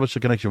establish a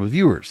connection with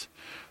viewers.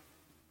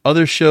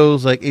 Other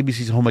shows like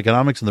ABC's Home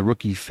Economics and The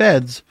Rookie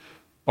Feds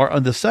are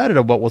undecided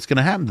about what's going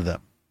to happen to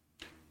them.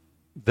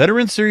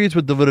 Veteran series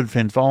with devoted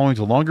fan followings,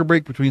 a longer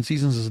break between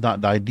seasons is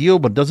not ideal,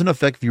 but doesn't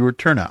affect viewer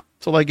turnout.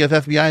 So like if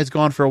FBI is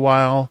gone for a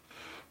while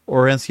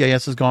or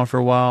NCIS is gone for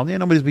a while,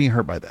 nobody's being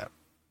hurt by that.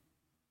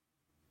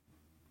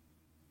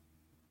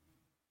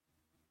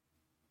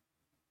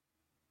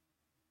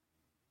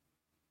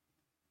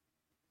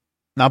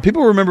 Now,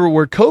 people remember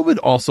where COVID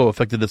also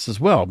affected this as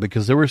well,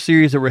 because there were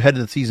series that were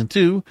headed to season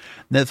 2.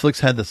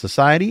 Netflix had The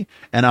Society,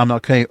 and I'm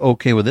not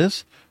okay with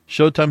this.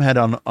 Showtime had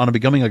on a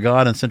Becoming a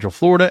God in Central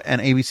Florida, and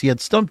ABC had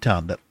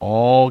Stumptown that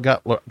all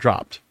got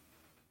dropped.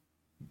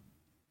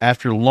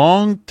 After a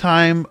long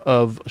time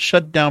of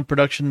shutdown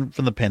production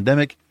from the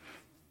pandemic,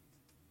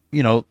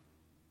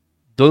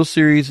 those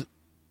series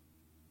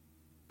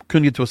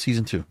couldn't get to a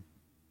season 2.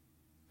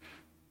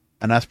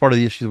 And that's part of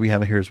the issues we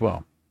have here as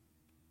well.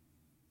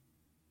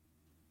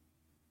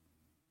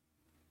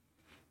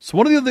 So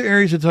one of the other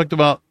areas we talked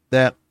about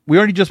that we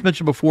already just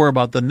mentioned before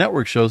about the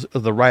network shows are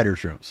the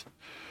writers' rooms.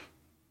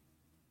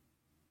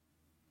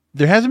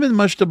 There hasn't been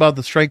much about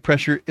the strike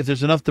pressure if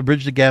there's enough to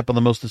bridge the gap on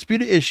the most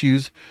disputed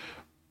issues.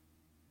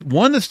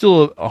 One that's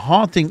still a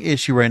haunting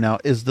issue right now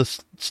is the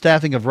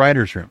staffing of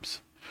writers'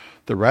 rooms.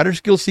 The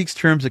Writers Guild seeks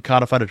terms that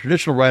codify the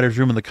traditional writers'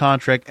 room in the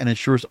contract and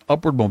ensures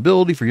upward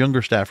mobility for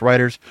younger staff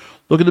writers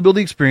looking to build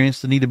the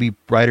experience that need to be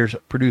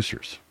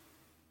writers-producers.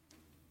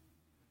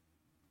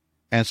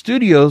 And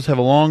studios have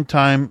a long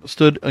time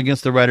stood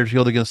against the Writers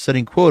Guild against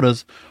setting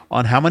quotas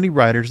on how many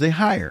writers they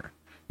hire,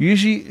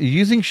 usually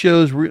using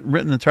shows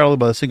written entirely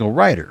by a single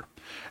writer.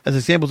 as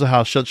examples of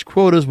how such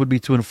quotas would be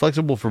too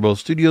inflexible for both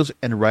studios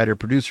and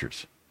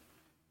writer-producers.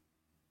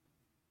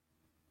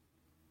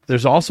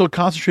 There's also a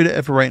concentrated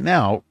effort right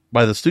now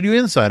by the studio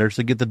insiders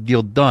to get the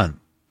deal done,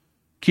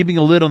 keeping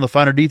a lid on the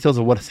finer details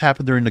of what has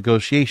happened during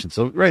negotiations.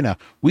 So right now,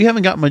 we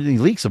haven't gotten many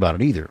leaks about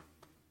it either.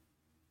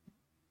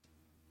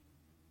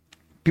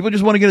 People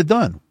just want to get it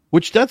done,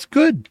 which that's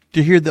good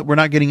to hear that we're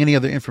not getting any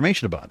other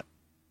information about it.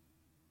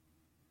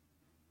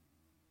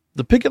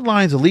 The picket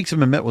lines and leaks have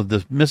been met with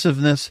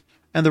dismissiveness,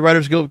 and the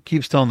Writers Guild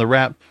keeps telling the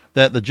Wrap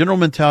that the general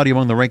mentality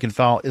among the rank and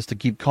file is to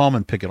keep calm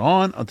and picket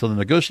on until the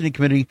negotiating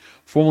committee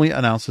formally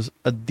announces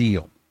a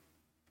deal.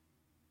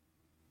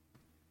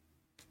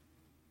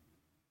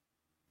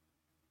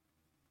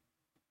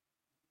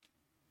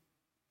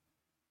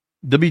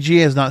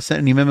 WGA has not sent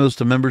any memos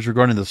to members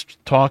regarding the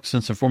talks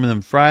since informing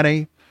them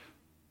Friday.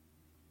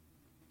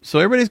 So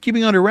everybody's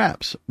keeping under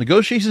wraps.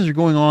 Negotiations are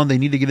going on. They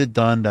need to get it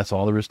done. That's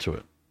all there is to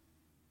it.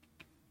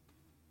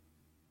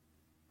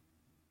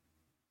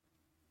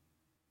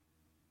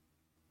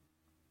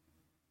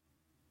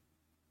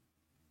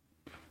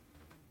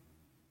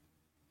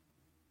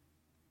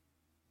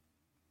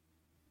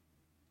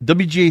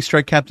 WGA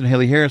strike captain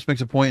Haley Harris makes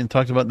a point and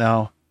talks about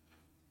now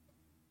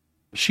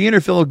she and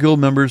her fellow guild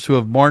members who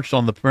have marched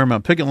on the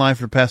Paramount picket line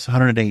for the past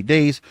 108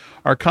 days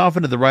are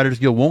confident the Writers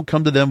Guild won't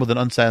come to them with an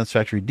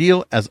unsatisfactory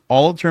deal, as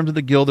all the terms of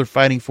the guild they're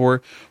fighting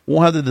for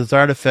won't have the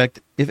desired effect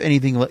if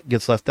anything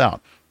gets left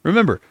out.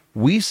 Remember,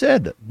 we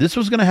said this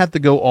was going to have to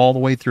go all the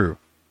way through.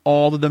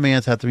 All the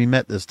demands have to be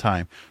met this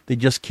time. They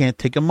just can't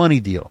take a money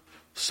deal.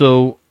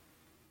 So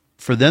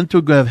for them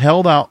to have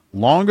held out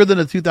longer than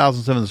the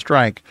 2007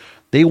 strike,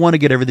 they want to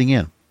get everything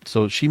in.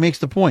 So she makes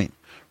the point.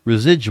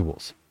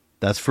 Residuals.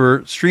 That's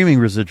for streaming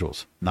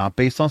residuals, not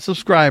based on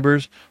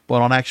subscribers,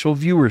 but on actual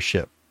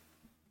viewership.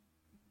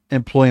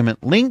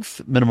 Employment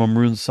length, minimum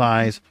room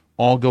size,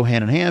 all go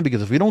hand in hand,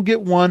 because if we don't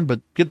get one but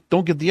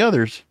don't get the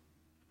others,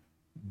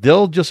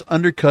 they'll just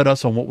undercut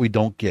us on what we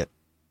don't get.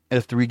 And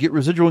if we get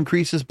residual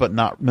increases but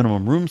not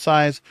minimum room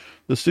size,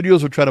 the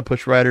studios will try to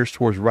push writers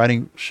towards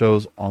writing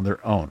shows on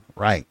their own.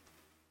 Right.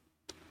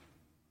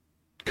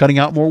 Cutting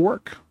out more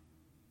work.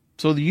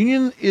 So the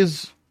union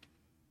is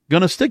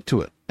going to stick to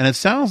it. And it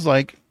sounds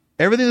like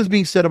everything that's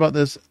being said about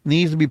this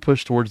needs to be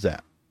pushed towards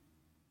that.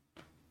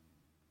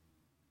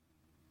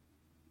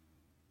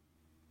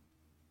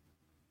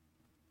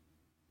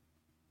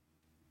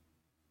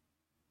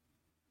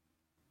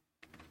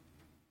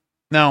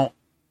 Now,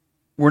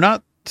 we're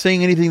not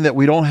saying anything that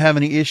we don't have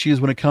any issues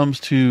when it comes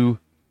to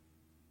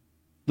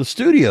the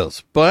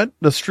studios, but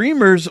the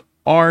streamers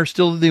are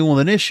still dealing with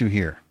an issue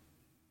here.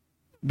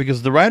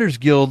 Because the Writers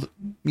Guild,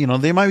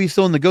 they might be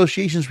still in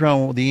negotiations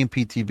around with the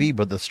MPTV,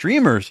 but the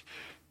streamers,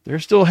 they're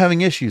still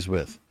having issues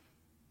with.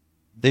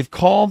 They've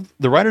called,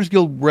 the Writers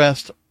Guild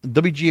West,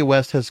 WGA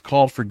West has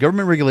called for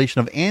government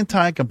regulation of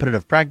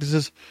anti-competitive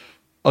practices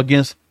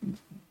against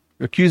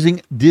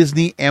accusing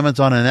Disney,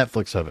 Amazon, and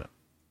Netflix of it.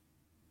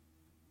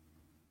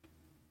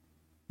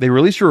 They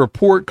released a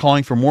report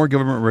calling for more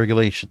government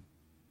regulation,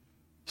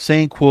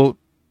 saying, quote,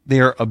 they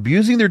are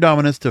abusing their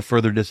dominance to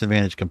further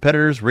disadvantage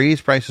competitors,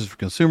 raise prices for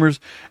consumers,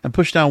 and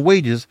push down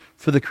wages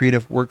for the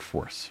creative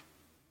workforce.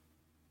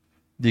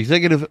 The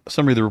executive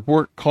summary of the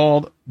report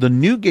called The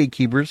New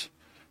Gatekeepers,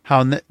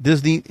 How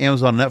Disney,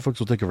 Amazon, and Netflix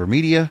Will Take Over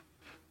Media.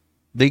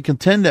 They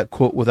contend that,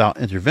 quote, without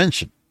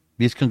intervention,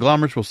 these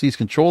conglomerates will seize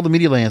control of the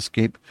media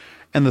landscape,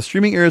 and the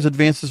streaming era's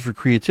advances for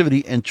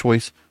creativity and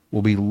choice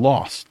will be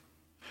lost.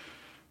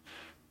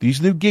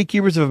 These new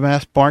gatekeepers have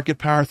amassed market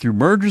power through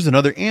mergers and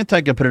other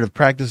anti-competitive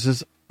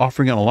practices,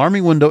 offering an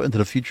alarming window into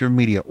the future of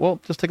media. Well,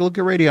 just take a look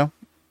at radio.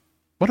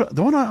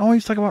 Don't I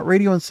always talk about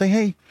radio and say,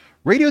 hey,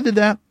 radio did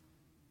that.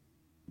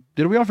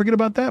 Did we all forget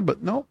about that?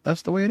 But no,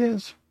 that's the way it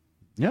is.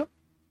 Yep.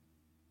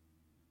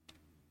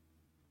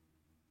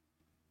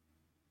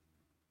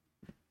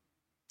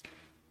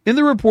 In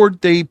the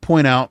report, they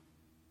point out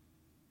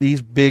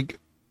these big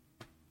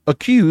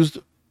accused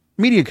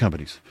media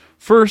companies.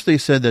 First, they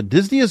said that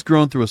Disney has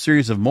grown through a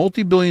series of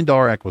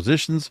multi-billion-dollar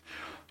acquisitions,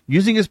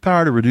 using its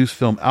power to reduce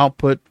film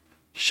output,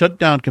 shut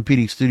down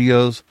competing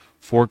studios,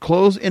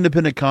 foreclose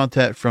independent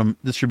content from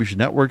distribution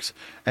networks,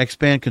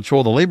 expand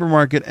control of the labor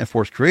market, and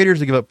force creators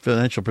to give up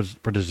financial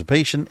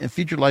participation in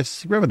future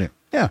licensing revenue.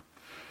 Yeah.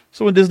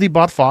 So when Disney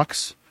bought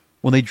Fox,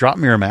 when they dropped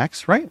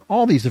Miramax, right?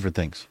 All these different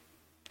things.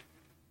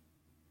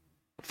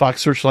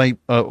 Fox Searchlight,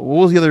 what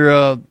was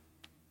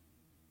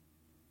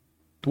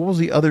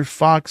the other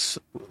Fox,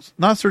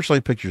 not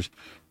Searchlight Pictures,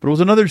 but it was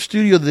another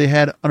studio that they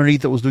had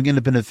underneath that was doing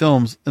independent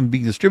films and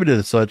being distributed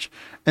as such,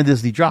 and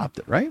Disney dropped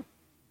it, right?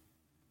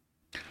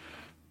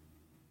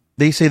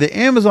 They say that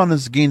Amazon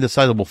has gained a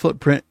sizable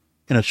footprint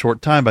in a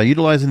short time by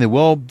utilizing the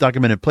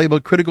well-documented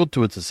playbook critical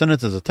to its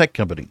ascendance as a tech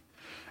company.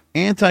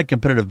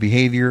 Anti-competitive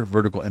behavior,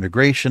 vertical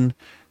integration.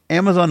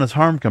 Amazon has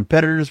harmed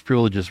competitors,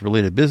 privileges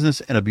related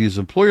business, and abused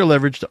employer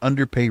leverage to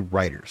underpay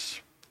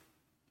writers.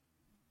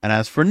 And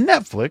as for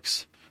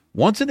Netflix,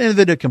 once an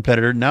innovative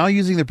competitor, now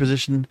using their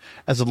position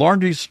as the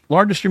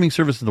largest streaming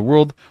service in the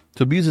world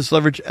to abuse its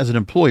leverage as an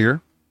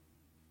employer,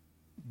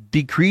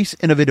 decrease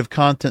innovative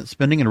content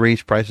spending and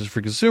raise prices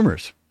for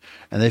consumers.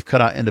 And they've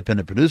cut out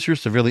independent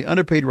producers, severely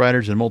underpaid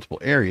writers in multiple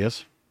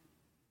areas.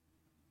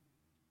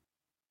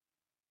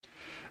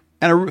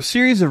 And a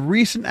series of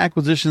recent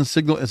acquisitions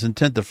signal its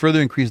intent to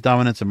further increase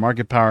dominance and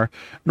market power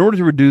in order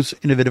to reduce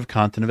innovative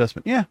content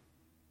investment. Yeah.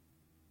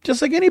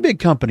 Just like any big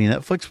company,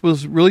 Netflix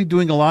was really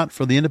doing a lot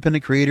for the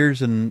independent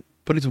creators and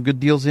putting some good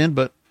deals in,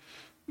 but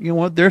you know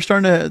what? They're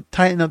starting to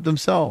tighten up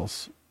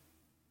themselves.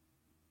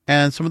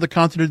 And some of the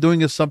content they're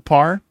doing is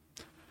subpar.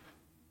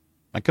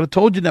 I could have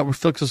told you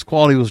Netflix's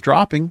quality was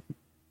dropping.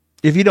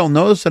 If you don't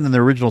notice that in the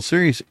original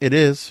series, it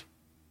is.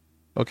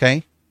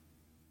 Okay?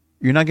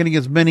 You're not getting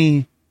as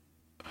many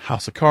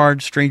House of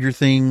Cards, Stranger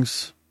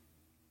Things,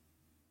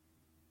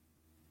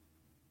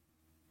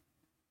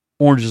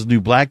 Orange is the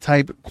New Black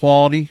type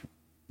quality.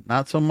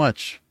 Not so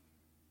much.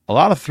 A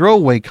lot of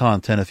throwaway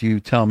content, if you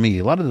tell me.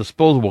 A lot of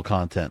disposable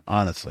content,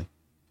 honestly.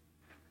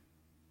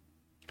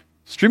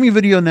 Streaming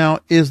video now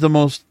is the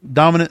most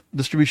dominant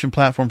distribution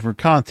platform for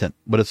content,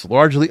 but it's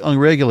largely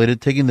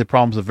unregulated, taking the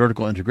problems of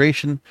vertical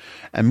integration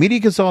and media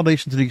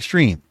consolidation to the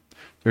extreme.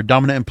 Their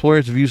dominant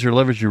employers have used their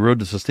leverage to erode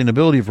the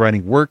sustainability of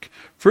writing work.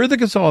 Further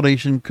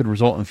consolidation could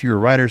result in fewer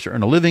writers to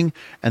earn a living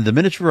and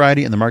diminished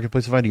variety in the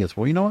marketplace of ideas.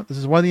 Well, you know what? This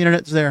is why the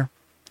internet's there.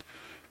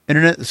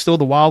 Internet is still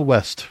the Wild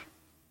West.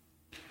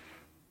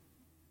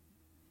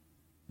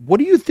 What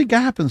do you think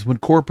happens when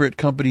corporate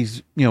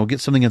companies, get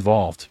something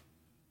involved?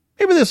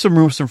 Maybe there's some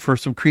room for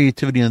some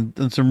creativity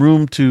and some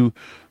room to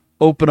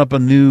open up a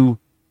new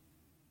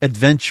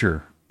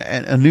adventure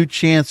and a new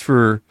chance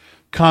for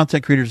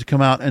content creators to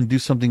come out and do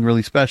something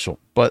really special.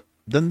 But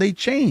then they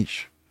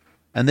change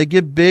and they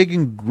get big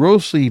and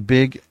grossly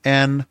big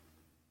and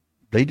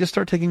they just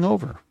start taking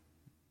over.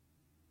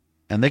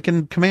 And they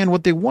can command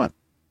what they want.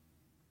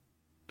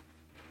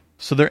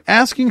 So they're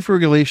asking for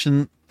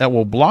regulation that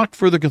will block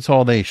further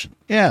consolidation.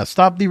 Yeah,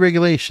 stop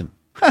deregulation.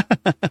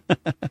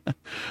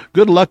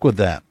 Good luck with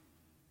that.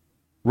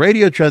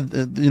 Radio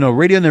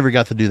never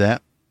got to do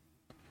that.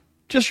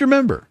 Just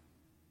remember,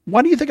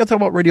 why do you think I talk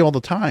about radio all the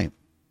time?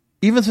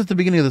 Even since the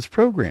beginning of this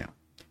program.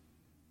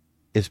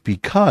 It's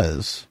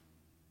because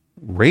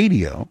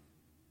radio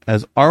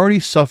has already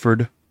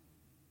suffered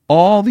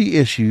all the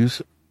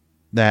issues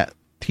that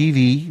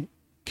TV,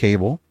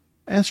 cable,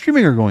 and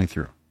streaming are going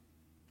through.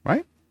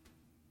 Right?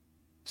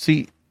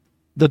 See,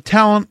 the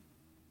talent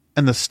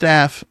and the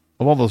staff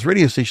of all those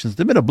radio stations,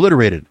 they've been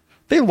obliterated.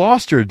 They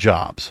lost their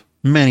jobs,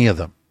 many of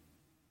them,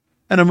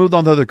 and have moved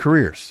on to other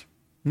careers.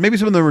 Maybe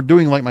some of them are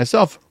doing like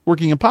myself,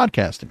 working in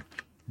podcasting.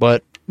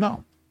 But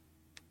no.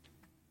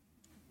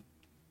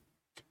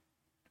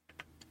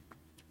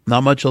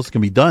 Not much else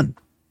can be done.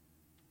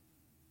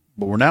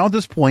 But we're now at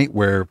this point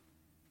where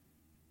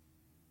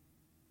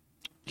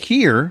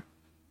here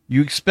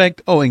you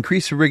expect,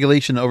 increase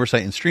regulation,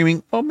 oversight, and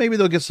streaming. Well, maybe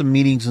they'll get some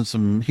meetings and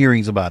some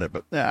hearings about it,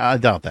 but I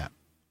doubt that.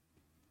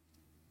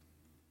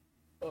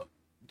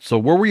 So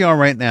where we are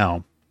right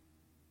now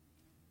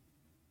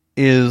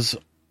is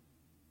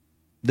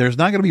there's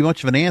not going to be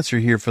much of an answer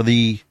here for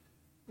the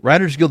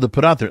Writers Guild to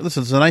put out there.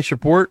 Listen, it's a nice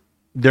report.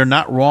 They're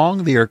not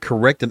wrong. They are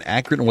correct and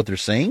accurate in what they're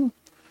saying.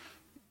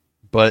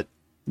 But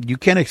you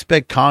can't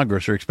expect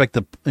Congress or expect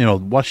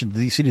Washington,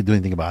 D.C. to do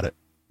anything about it.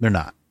 They're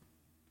not.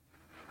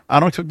 I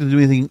don't expect them to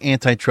do anything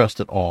antitrust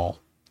at all.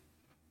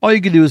 All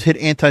you can do is hit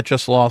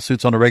antitrust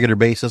lawsuits on a regular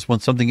basis when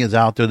something is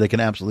out there they can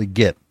absolutely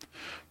get.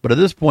 But at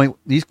this point,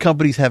 these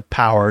companies have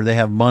power, they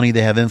have money,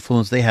 they have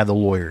influence, they have the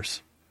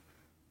lawyers.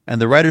 And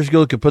the Writers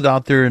Guild could put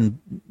out there and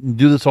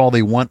do this all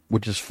they want,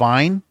 which is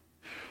fine.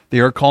 They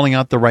are calling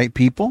out the right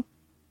people.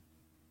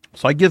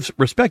 So I give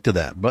respect to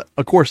that. But,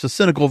 of course, the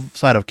cynical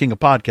side of King of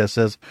Podcasts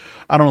says,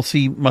 I don't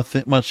see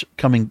much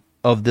coming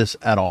of this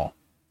at all.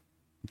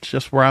 It's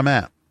just where I'm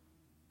at.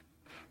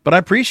 But I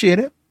appreciate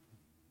it.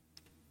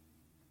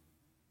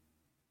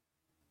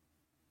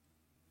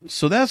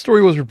 So that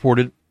story was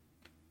reported.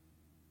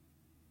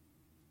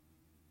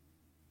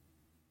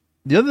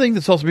 The other thing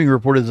that's also being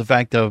reported is the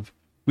fact of,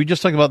 we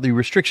just talked about the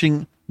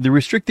restricting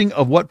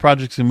of what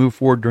projects can move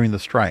forward during the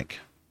strike.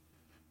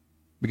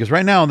 Because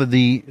right now,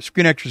 the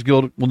Screen Actors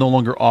Guild will no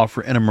longer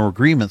offer interim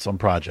agreements on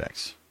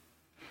projects.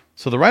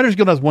 So the Writers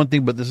Guild has one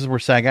thing, but this is where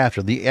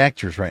SAG-AFTRA, the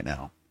actors right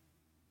now,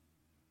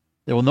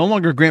 they will no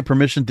longer grant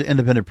permission to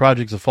independent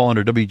projects that fall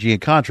under WGA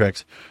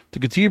contracts to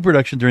continue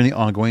production during the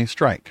ongoing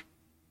strike.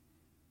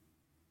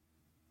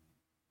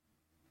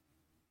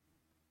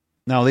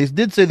 Now, they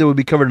did say they would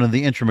be covered under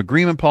the interim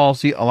agreement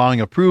policy, allowing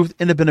approved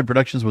independent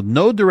productions with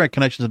no direct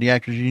connection to the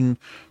actors union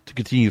to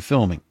continue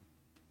filming.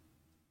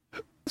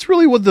 That's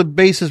really what the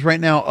basis right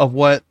now of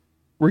what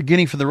we're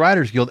getting for the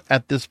Writers Guild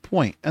at this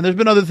point. And there's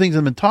been other things that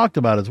have been talked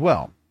about as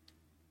well.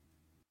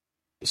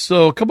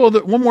 So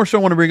one more show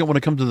I want to bring up when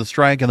it comes to the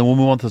strike, and then we'll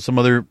move on to some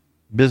other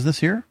business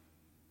here.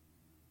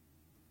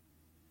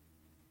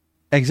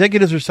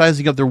 Executives are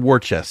sizing up their war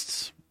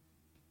chests.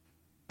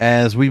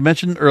 As we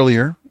mentioned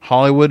earlier,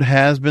 Hollywood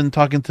has been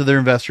talking to their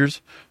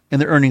investors in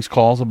their earnings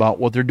calls about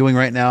what they're doing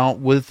right now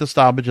with the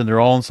stoppage, and they're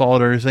all in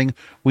solidarity saying,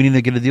 we need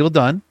to get a deal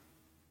done.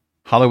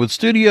 Hollywood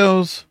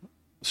studios,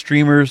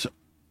 streamers,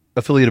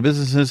 affiliated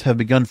businesses have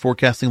begun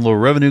forecasting lower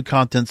revenue,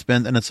 content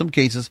spend, and in some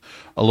cases,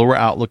 a lower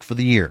outlook for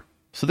the year.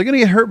 So they're going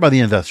to get hurt by the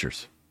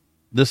investors.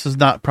 This is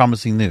not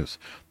promising news.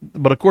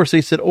 But of course,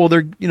 they said, oh,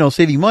 they're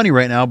saving money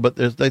right now, but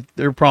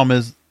their problem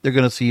is they're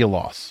going to see a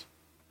loss.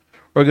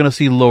 Or going to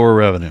see lower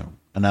revenue,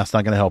 and that's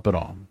not going to help at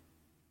all.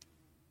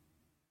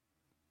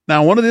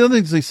 Now, one of the other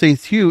things they say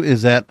too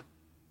is that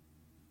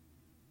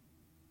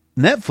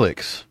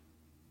Netflix,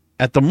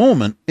 at the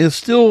moment, is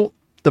still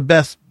the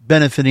best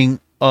benefiting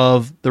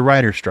of the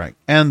writer's strike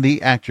and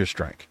the actor's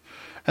strike.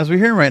 As we're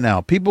hearing right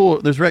now,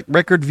 there's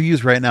record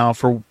views right now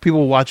for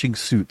people watching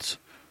Suits.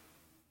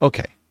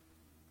 Okay.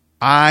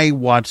 I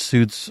watched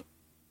Suits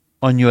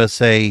on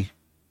USA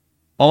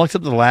all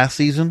except the last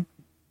season.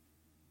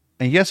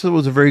 And yes, it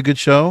was a very good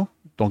show.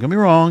 Don't get me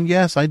wrong.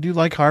 Yes, I do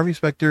like Harvey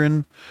Specter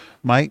and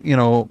Mike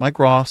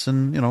Ross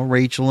and,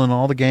 Rachel and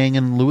all the gang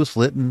and Louis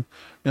Litt and,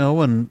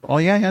 and oh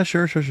yeah,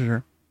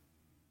 sure.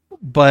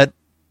 But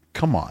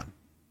come on.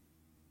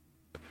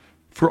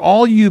 For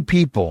all you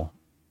people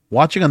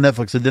watching on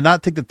Netflix that did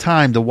not take the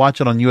time to watch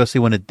it on USA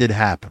when it did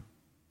happen.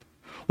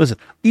 Listen,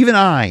 even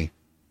I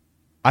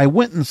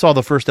went and saw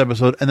the first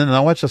episode and then I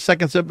watched the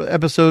second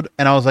episode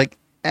and I was like,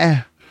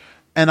 and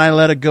I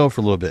let it go for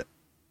a little bit.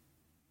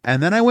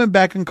 And then I went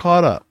back and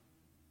caught up.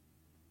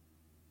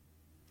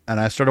 And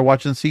I started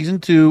watching season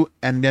 2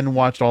 and then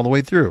watched all the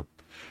way through.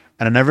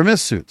 And I never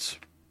missed Suits.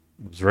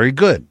 It was very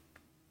good.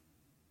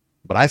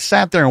 But I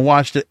sat there and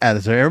watched it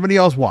as everybody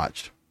else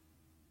watched.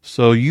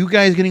 So you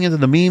guys getting into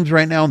the memes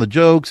right now and the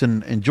jokes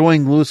and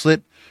enjoying Louis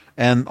Litt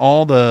and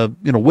all the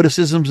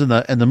witticisms and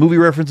the movie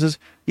references.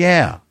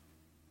 Yeah.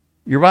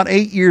 You're about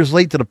 8 years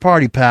late to the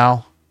party,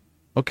 pal.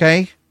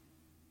 Okay?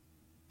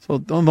 So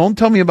don't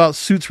tell me about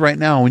Suits right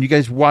now when you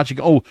guys are watching,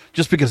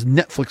 just because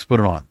Netflix put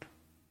it on.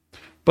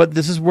 But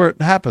this is where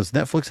it happens.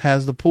 Netflix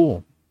has the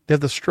pull. They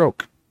have the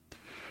stroke.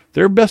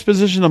 They're best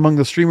positioned among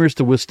the streamers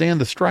to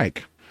withstand the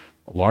strike.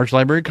 Large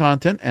library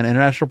content and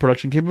international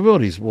production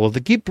capabilities. Well, if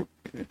they keep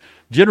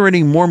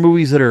generating more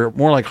movies that are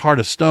more like Heart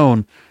of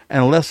Stone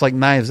and less like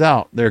Knives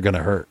Out, they're going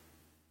to hurt.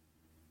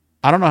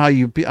 I don't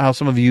know how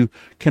some of you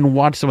can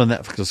watch some of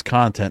Netflix's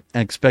content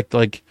and expect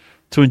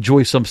to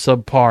enjoy some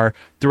subpar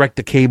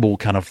direct-to-cable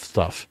kind of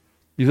stuff.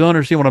 You don't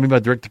understand what I mean by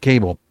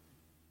direct-to-cable.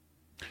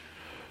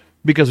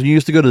 Because when you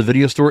used to go to the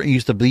video store and you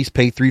used to at least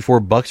pay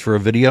 $3-4 for a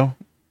video,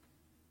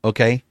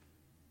 okay?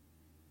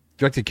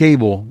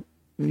 Direct-to-cable,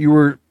 you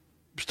were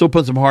still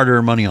putting some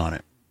hard-earned money on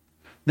it.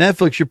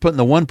 Netflix, you're putting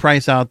the one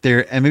price out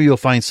there, and maybe you'll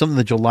find something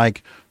that you'll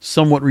like,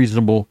 somewhat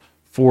reasonable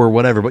for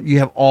whatever, but you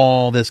have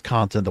all this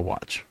content to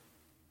watch.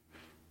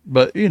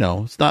 But,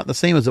 it's not the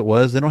same as it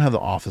was. They don't have The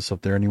Office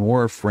up there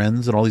anymore, or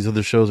Friends, and all these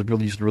other shows that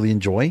people used to really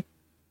enjoy,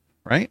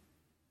 right?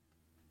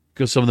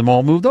 Because some of them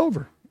all moved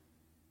over.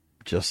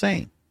 Just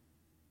saying.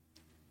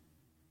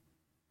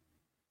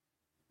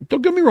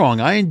 Don't get me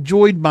wrong. I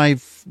enjoyed my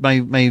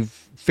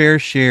fair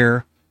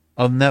share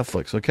of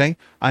Netflix, okay?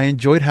 I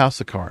enjoyed House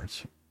of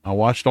Cards. I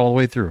watched all the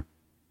way through.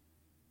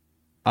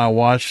 I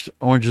watched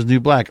Orange is the New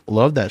Black.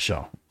 Loved that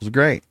show. It was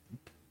great.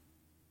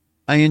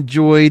 I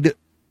enjoyed,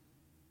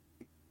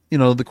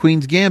 The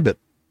Queen's Gambit.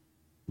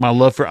 My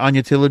love for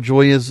Anya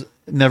Taylor-Joy is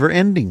never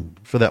ending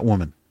for that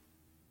woman.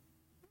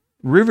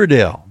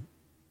 Riverdale.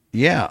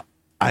 Yeah,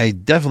 I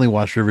definitely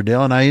watched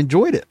Riverdale and I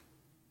enjoyed it.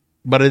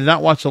 But I did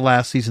not watch the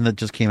last season that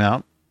just came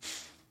out.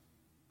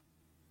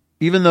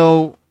 Even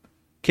though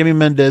Kimmy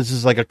Mendez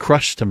is like a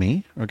crush to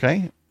me,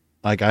 okay?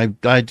 Like I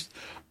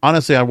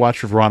honestly, I watched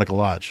for Veronica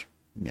Lodge.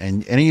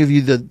 And any of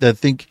you that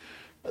think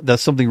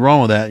there's something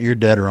wrong with that, you're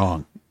dead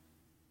wrong.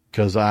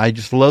 Because I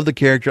just love the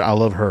character. I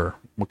love her.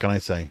 What can I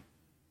say?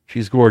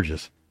 She's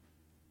gorgeous.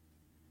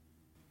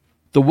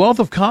 The wealth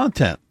of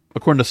content,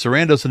 according to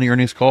Sarandos in the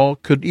earnings call,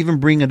 could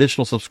even bring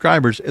additional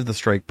subscribers if the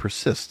strike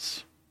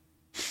persists.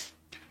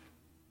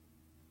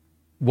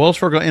 Wells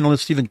Fargo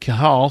analyst Stephen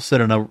Cahall said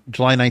in a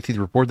July 19th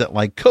report that,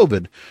 like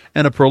COVID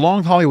and a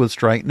prolonged Hollywood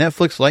strike,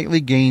 Netflix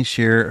likely gained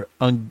share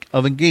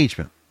of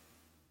engagement.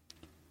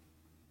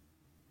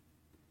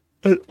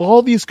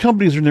 All these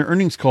companies in their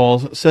earnings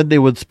calls said they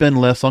would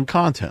spend less on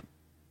content.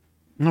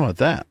 How about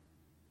that?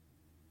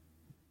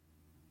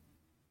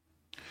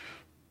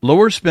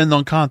 Lower spend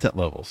on content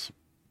levels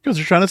because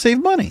they're trying to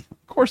save money.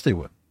 Of course they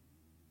would.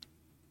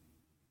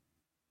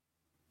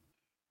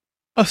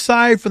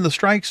 Aside from the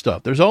strike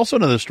stuff, there's also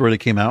another story that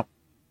came out.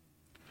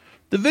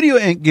 The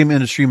video game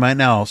industry might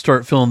now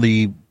start feeling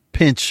the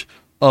pinch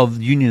of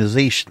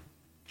unionization.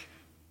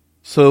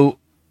 So,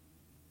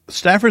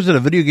 staffers at a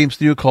video game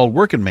studio called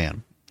Working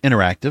Man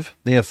Interactive,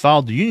 they have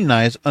filed to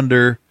unionize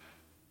under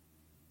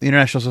the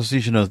International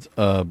Association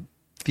of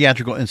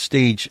Theatrical and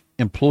Stage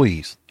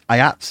Employees,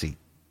 IATSE.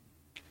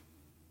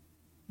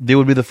 They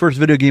would be the first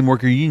video game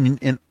worker union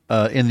in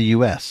the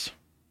U.S.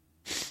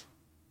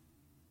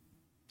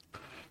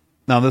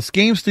 Now, this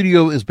game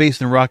studio is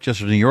based in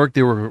Rochester, New York.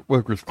 They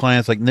work with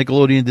clients like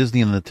Nickelodeon,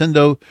 Disney, and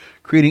Nintendo,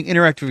 creating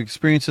interactive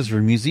experiences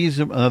for museums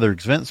and other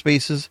event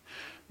spaces.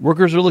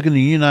 Workers are looking to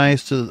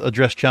unionize to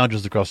address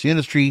challenges across the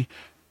industry,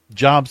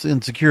 jobs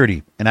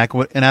insecurity,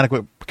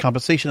 inadequate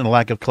compensation and a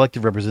lack of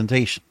collective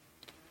representation.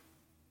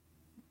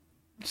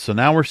 So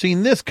now we're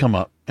seeing this come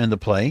up into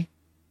play.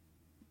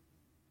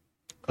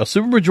 A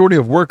supermajority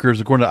of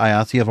workers, according to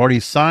IATSE, have already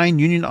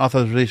signed union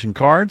authorization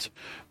cards.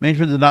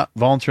 Management did not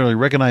voluntarily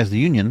recognize the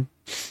union,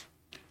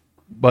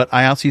 but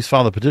IATSE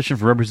filed a petition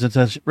for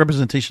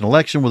representation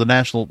election with the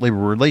National Labor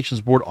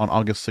Relations Board on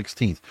August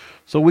 16th.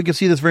 So we can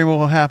see this very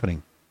well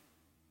happening.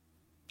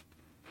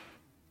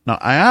 Now,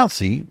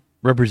 IATSE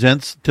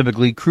represents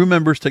typically crew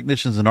members,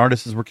 technicians, and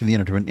artists working in the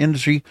entertainment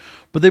industry,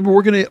 but they've been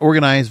working to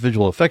organize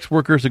visual effects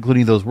workers,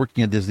 including those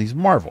working at Disney's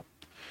Marvel.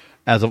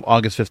 As of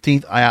August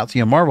 15th,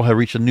 IATSE and Marvel have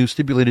reached a new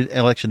stipulated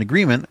election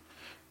agreement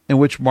in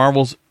which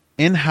Marvel's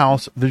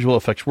in-house visual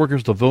effects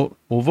workers will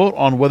vote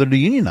on whether to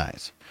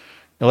unionize.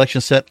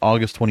 Election set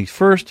August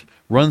 21st,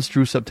 runs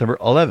through September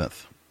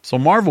 11th. So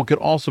Marvel could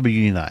also be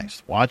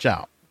unionized. Watch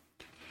out.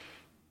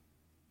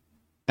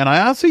 And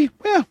IATSE,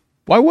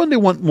 why wouldn't they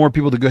want more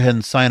people to go ahead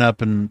and sign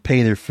up and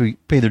pay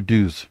their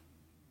dues?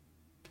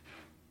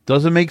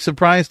 Doesn't make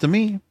surprise to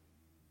me.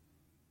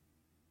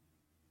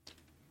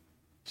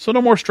 So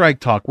no more strike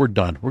talk. We're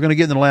done. We're going to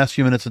get in the last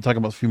few minutes and talk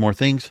about a few more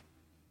things.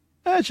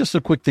 It's just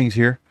some quick things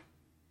here.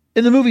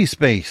 In the movie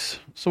space,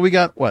 so we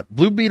got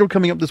Blue Beetle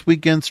coming up this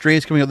weekend,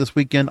 Strays coming up this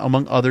weekend,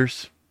 among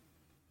others.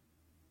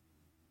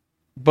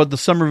 But the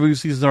summer movie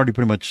season is already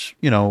pretty much,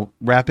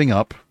 wrapping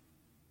up.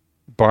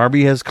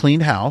 Barbie has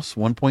cleaned house,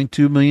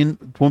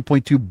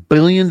 $1.2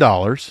 billion.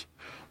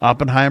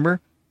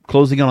 Oppenheimer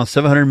closing on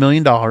 $700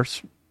 million.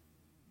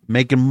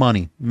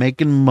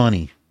 Making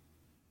money.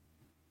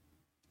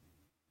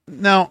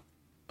 Now,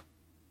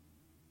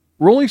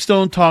 Rolling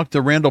Stone talked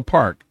to Randall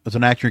Park as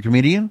an actor and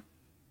comedian,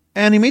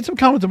 and he made some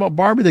comments about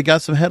Barbie that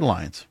got some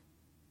headlines.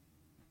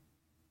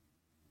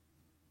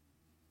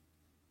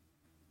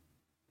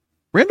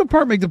 Randall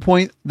Park made the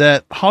point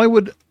that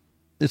Hollywood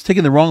is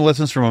taking the wrong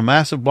lessons from a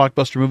massive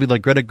blockbuster movie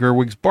like Greta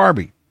Gerwig's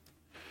Barbie.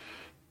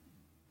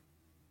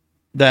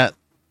 That,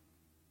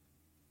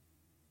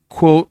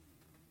 quote,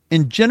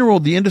 in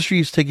general, the industry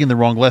is taking the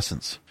wrong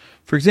lessons.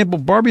 For example,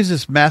 Barbie is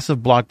this massive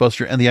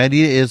blockbuster, and the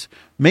idea is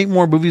make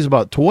more movies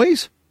about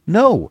toys?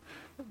 No.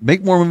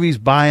 Make more movies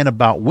by and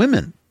about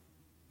women.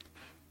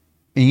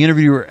 And the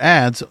interviewer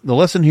adds, the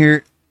lesson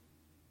here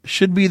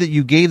should be that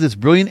you gave this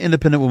brilliant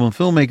independent woman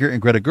filmmaker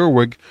and Greta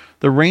Gerwig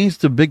the reins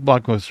to big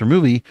blockbuster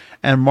movie,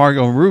 and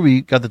Margot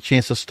Robbie got the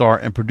chance to star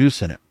and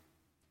produce in it.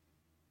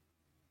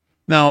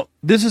 Now,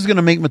 this is going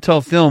to make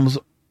Mattel Films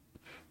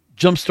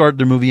jumpstart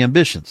their movie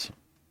ambitions.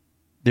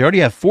 They already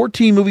have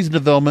 14 movies in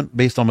development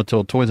based on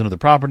Mattel toys and other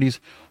properties: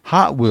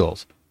 Hot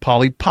Wheels,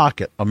 Polly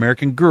Pocket,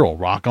 American Girl,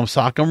 Rock'em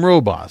Sock'em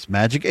Robots,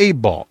 Magic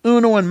 8-Ball,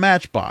 Uno, and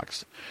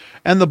Matchbox,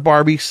 and the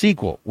Barbie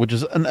sequel, which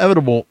is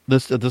inevitable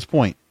at this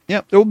point.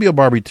 Yeah, there will be a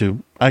Barbie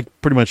 2. I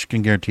pretty much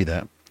can guarantee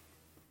that.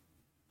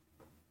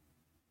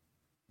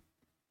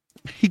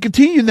 He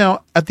continued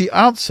now at the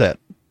outset.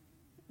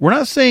 We're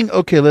not saying,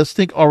 okay, let's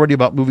think already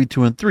about movie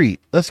 2 and 3.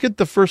 Let's get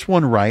the first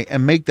one right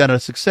and make that a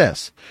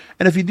success.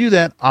 And if you do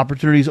that,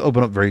 opportunities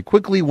open up very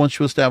quickly once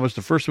you establish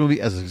the first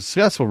movie as a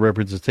successful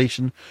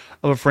representation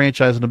of a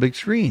franchise on a big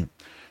screen.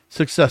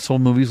 Successful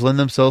movies lend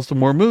themselves to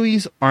more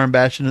movies. Our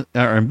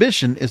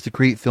ambition is to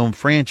create film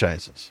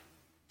franchises.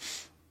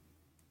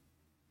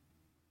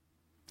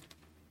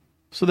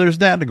 So there's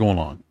that to go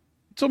along.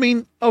 So,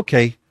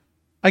 okay,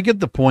 I get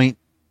the point.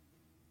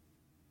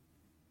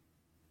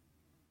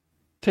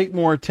 Take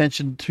more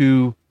attention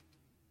to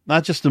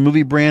not just the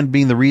movie brand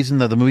being the reason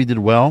that the movie did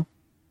well,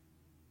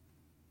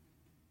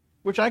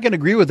 which I can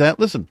agree with that.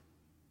 Listen,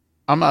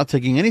 I'm not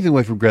taking anything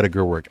away from Greta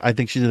Gerwig. I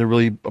think she did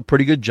a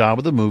pretty good job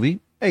with the movie.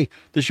 Hey,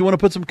 does she want to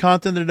put some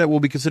content in that will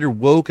be considered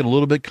woke and a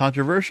little bit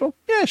controversial?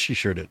 Yeah, she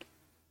sure did.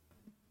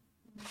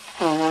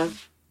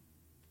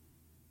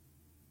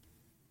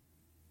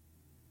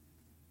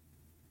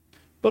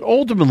 But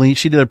ultimately,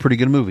 she did a pretty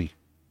good movie.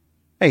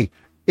 Hey,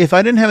 if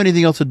I didn't have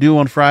anything else to do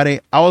on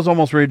Friday, I was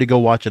almost ready to go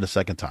watch it a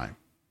second time.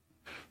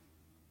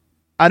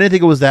 I didn't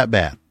think it was that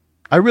bad.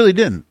 I really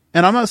didn't.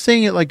 And I'm not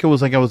saying it like it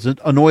was like I was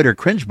annoyed or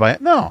cringed by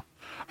it. No.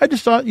 I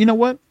just thought, you know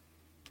what?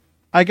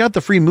 I got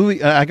the free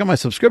movie. I got my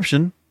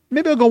subscription.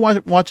 Maybe I'll go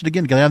watch it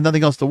again because I have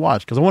nothing else to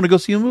watch because I want to go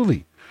see a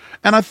movie.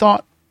 And I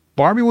thought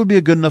Barbie would be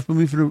a good enough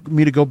movie for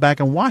me to go back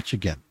and watch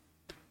again.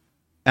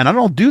 And I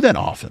don't do that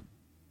often.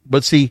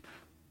 But see,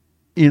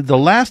 the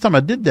last time I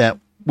did that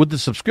with the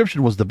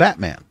subscription was the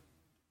Batman.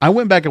 I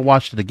went back and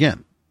watched it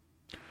again.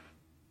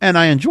 And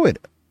I enjoyed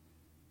it.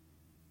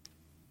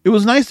 It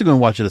was nice to go and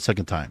watch it a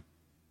second time.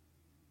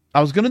 I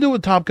was going to do it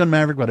with Top Gun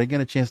Maverick, but I didn't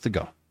get a chance to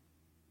go.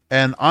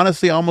 And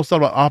honestly, I almost thought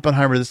about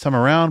Oppenheimer this time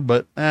around,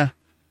 but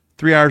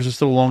 3 hours is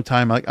still a long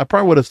time. I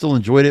probably would have still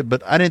enjoyed it,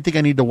 but I didn't think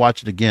I needed to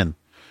watch it again.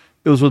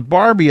 It was with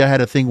Barbie, I had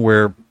a thing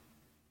where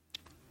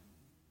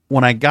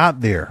when I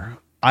got there,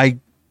 I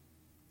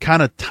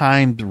kind of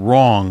timed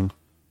wrong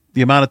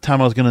the amount of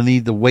time I was going to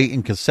need to wait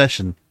in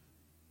concession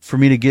for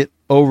me to get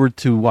over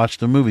to watch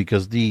the movie,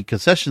 because the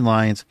concession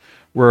lines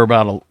were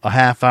about a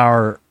half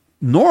hour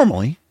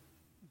normally,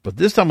 but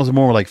this time was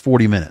more like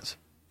 40 minutes,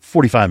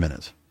 45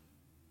 minutes.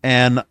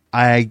 And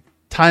I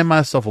time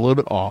myself a little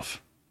bit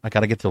off. I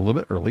got to get there a little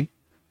bit early,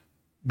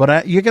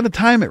 but you got to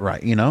time it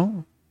right, you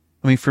know?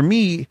 I mean, for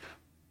me,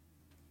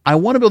 I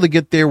want to be able to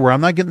get there where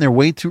I'm not getting there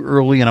way too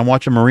early and I'm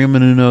watching Maria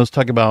Menounos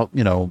talk about,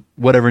 you know,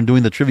 whatever and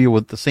doing the trivia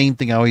with the same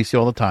thing I always see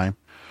all the time.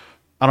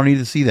 I don't need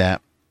to see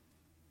that.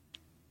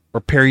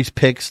 Or Perry's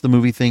Picks, the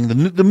movie thing,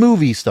 the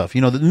movie stuff,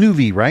 you know, the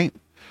movie, right?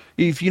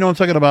 If you know what I'm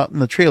talking about in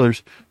the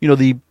trailers, you know,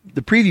 the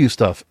preview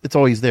stuff, it's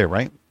always there,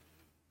 right?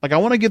 Like, I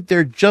want to get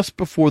there just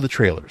before the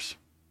trailers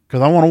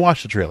because I want to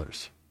watch the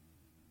trailers.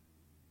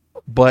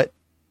 But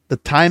the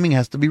timing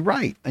has to be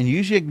right. And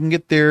usually I can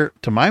get there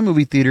to my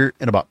movie theater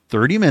in about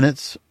 30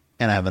 minutes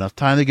and I have enough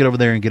time to get over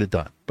there and get it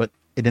done. But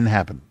it didn't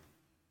happen.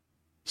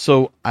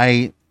 So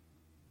I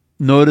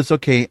noticed,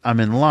 okay, I'm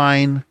in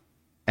line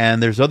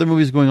and there's other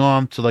movies going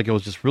on. So like, it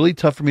was just really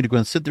tough for me to go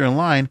and sit there in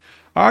line.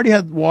 I already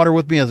had water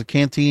with me as a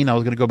canteen. I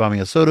was going to go buy me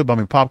a soda, buy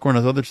me popcorn,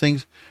 and other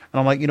things. And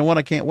I'm like, you know what?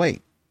 I can't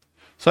wait.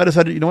 So I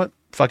decided, you know what?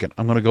 Fuck it.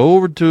 I'm going to go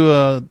over to,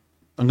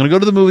 I'm going to go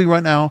to the movie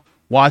right now,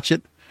 watch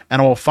it,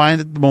 and I will find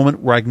at the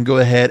moment where I can go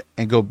ahead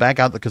and go back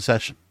out the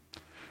concession.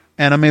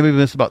 And I maybe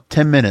missed about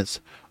 10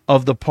 minutes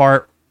of the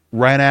part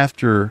right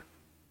after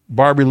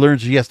Barbie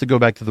learns she has to go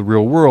back to the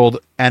real world,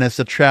 and it's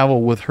to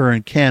travel with her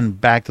and Ken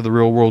back to the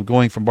real world,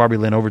 going from Barbie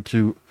Land over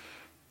to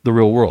the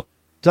real world.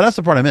 So that's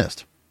the part I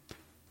missed.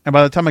 And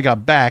by the time I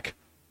got back,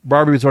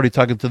 Barbie was already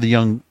talking to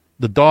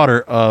the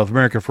daughter of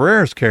America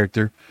Ferrera's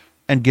character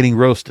and getting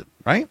roasted,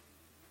 right?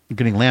 And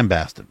getting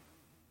lambasted.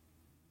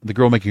 The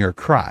girl making her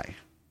cry.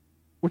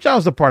 Which that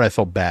was the part I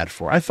felt bad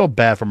for. I felt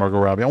bad for Margot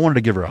Robbie. I wanted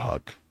to give her a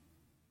hug.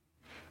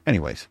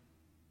 Anyways.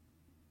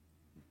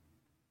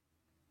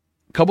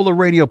 A couple of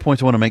radio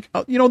points I want to make.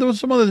 You know, there was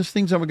some other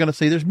things I was going to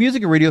say. There's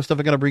music and radio stuff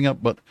I got to bring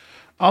up, but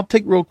I'll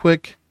take real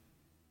quick.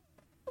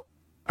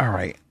 All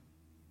right.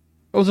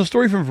 It was a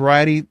story from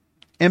Variety.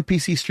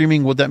 NPC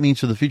streaming, what that means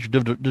for the future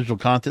digital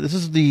content. This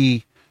is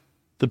the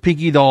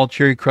Pinky Doll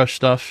Cherry Crush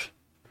stuff.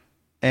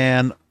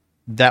 And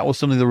that was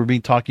something that we're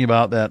being talking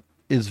about that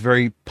is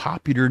very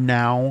popular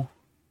now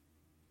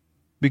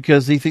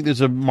because they think there's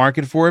a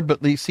market for it.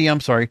 But see,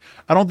 I'm sorry.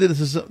 I don't think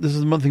this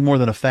is nothing more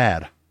than a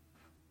fad.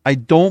 I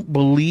don't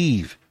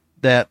believe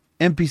that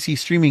NPC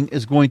streaming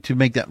is going to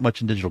make that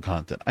much in digital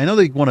content. I know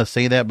they want to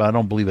say that, but I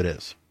don't believe it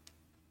is.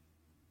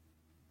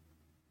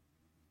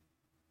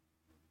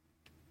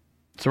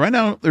 So right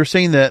now they're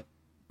saying that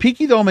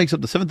Pinky Doll makes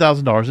up to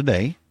 $7,000 a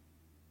day.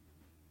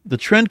 The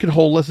trend could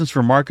hold lessons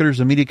for marketers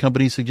and media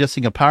companies,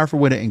 suggesting a powerful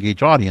way to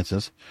engage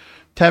audiences,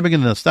 tapping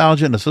into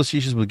nostalgia and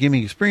associations with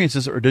gaming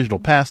experiences or digital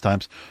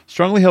pastimes,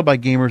 strongly held by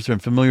gamers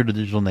and familiar to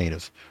digital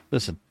natives.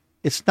 Listen,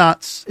 it's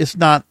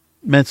not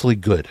mentally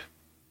good.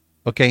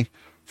 Okay?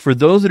 For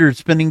those that are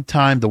spending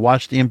time to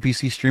watch the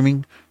NPC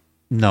streaming,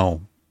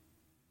 no.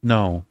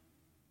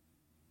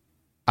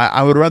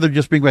 I would rather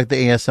just bring back the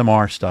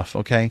ASMR stuff,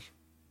 okay?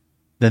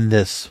 Than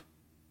this.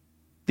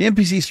 The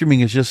NPC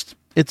streaming is just,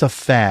 it's a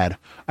fad.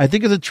 I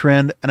think it's a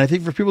trend, and I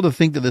think for people to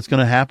think that it's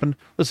going to happen,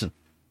 listen,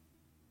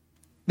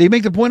 they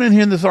make the point in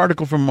here in this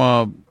article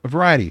from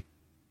Variety.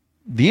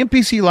 The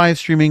NPC live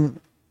streaming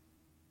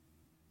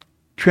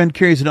trend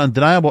carries an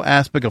undeniable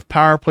aspect of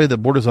power play that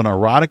borders on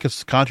erotic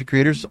as content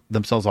creators,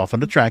 themselves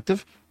often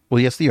attractive, well,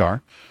 yes, they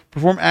are,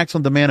 perform acts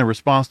on demand in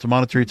response to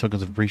monetary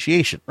tokens of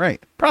appreciation.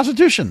 Right.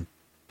 Prostitution,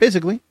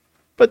 basically.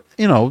 But,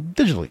 you know,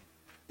 digitally.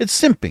 It's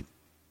simping.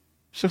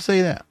 So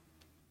say that.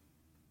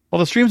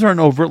 While the streams aren't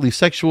overtly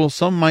sexual,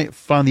 some might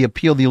find the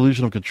appeal of the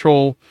illusion of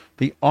control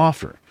they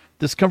offer.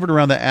 Discomfort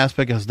around that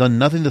aspect has done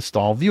nothing to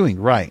stall viewing.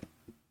 Right.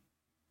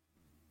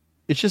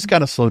 It's just got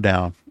to slow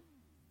down.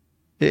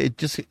 They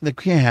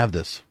can't have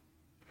this.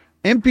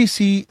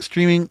 NPC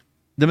streaming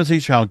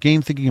demonstrates how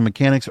game thinking and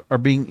mechanics are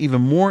being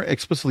even more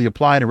explicitly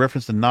applied and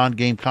referenced in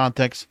non-game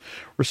contexts,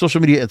 where social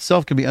media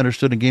itself can be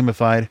understood and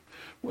gamified,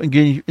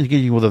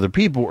 engaging with other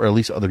people or at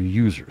least other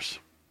users.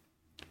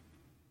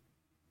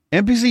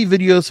 NPC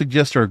videos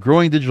suggest our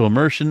growing digital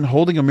immersion,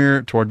 holding a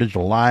mirror to our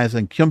digital lives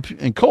and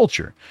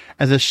culture,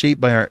 as is shaped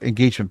by our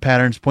engagement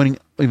patterns, pointing,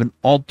 even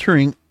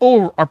altering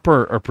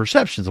our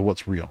perceptions of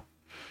what's real.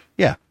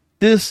 Yeah,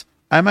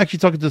 I'm actually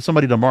talking to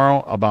somebody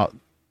tomorrow about,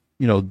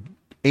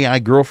 AI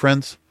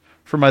girlfriends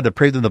for my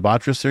Depraved and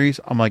Debaucherous series.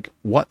 I'm like,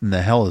 what in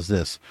the hell is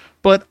this?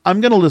 But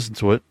I'm going to listen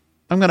to it.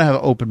 I'm going to have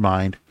an open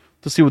mind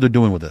to see what they're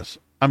doing with this.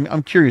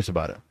 I'm curious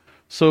about it.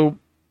 So,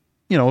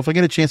 if I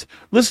get a chance,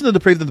 listen to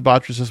Depraved and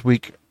Debaucherous this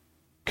week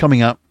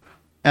coming up,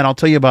 and I'll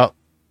tell you about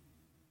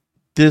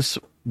this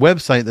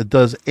website that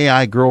does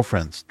AI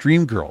girlfriends,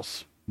 Dream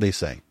Girls, they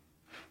say.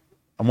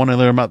 I want to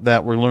learn about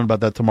that. We're going to learn about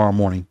that tomorrow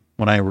morning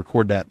when I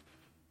record that,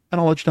 and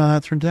I'll let you know how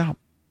that turns out.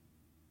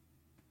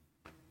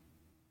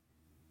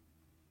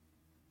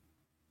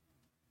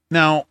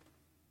 Now,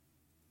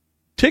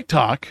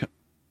 TikTok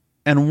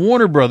and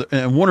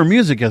Warner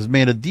Music has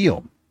made a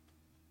deal.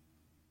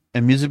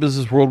 And Music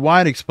Business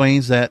Worldwide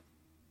explains that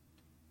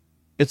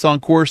it's on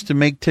course to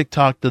make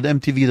TikTok the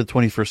MTV of the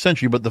 21st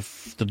century, but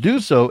to do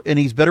so, it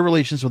needs better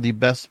relations with the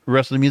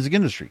rest of the music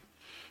industry.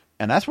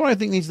 And that's what I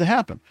think needs to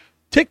happen.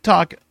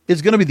 TikTok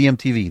is going to be the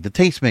MTV, the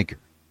tastemaker.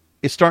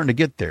 It's starting to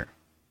get there.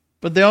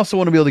 but they also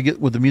want to be able to get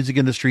with the music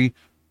industry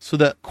so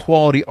that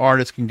quality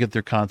artists can get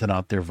their content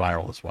out there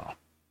viral as well.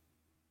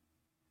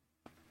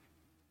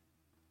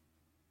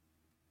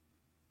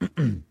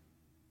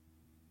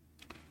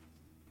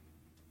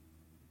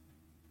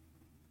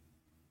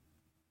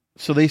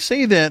 So they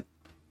say that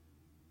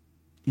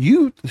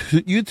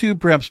YouTube,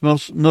 perhaps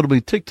most notably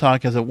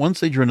TikTok, has at one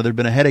stage or another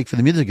been a headache for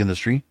the music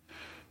industry,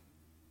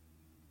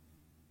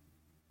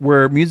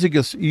 where music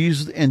is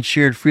used and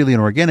shared freely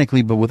and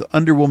organically, but with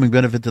underwhelming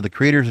benefit to the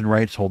creators and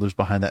rights holders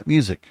behind that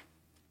music.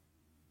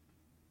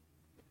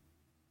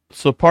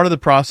 So part of the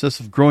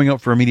process of growing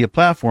up for a media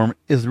platform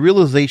is the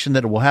realization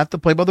that it will have to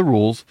play by the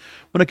rules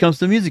when it comes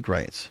to music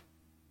rights.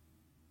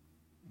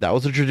 That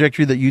was the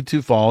trajectory that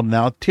YouTube followed.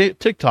 Now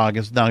TikTok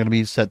is now going to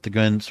be set to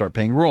go and start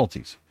paying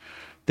royalties.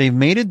 They've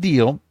made a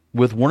deal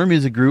with Warner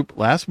Music Group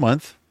last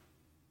month,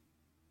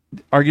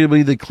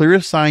 arguably the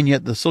clearest sign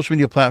yet. The social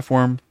media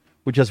platform,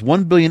 which has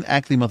 1 billion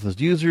active monthly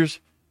users,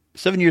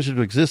 7 years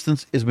into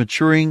existence, is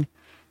maturing,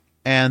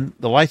 and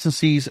the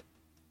licenses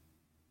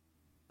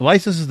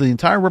the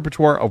entire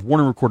repertoire of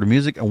Warner Recorded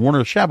Music and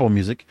Warner Chappell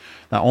Music,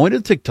 not only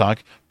to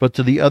TikTok, but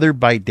to the other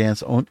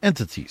ByteDance-owned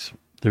entities.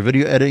 Their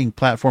video editing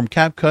platform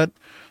CapCut,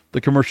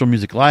 the commercial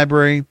music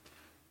library,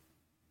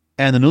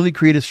 and the newly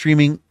created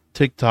streaming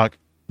TikTok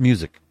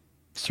music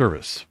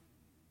service.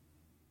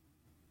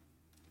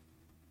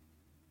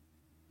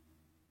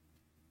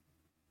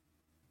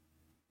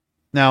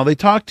 Now, we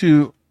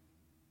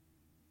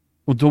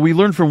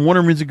learned from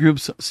Warner Music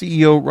Group's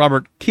CEO,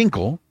 Robert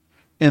Kinkle,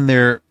 in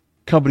their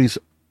company's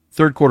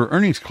third quarter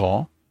earnings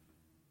call.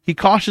 He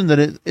cautioned that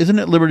it isn't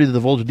at liberty to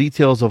divulge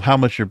details of how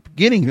much you're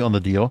getting on the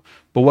deal,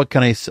 but what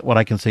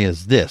I can say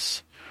is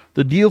this.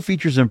 The deal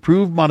features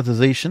improved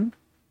monetization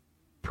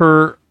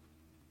per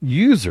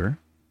user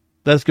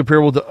that is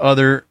comparable to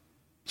other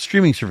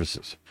streaming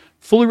services,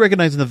 fully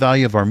recognizing the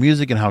value of our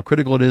music and how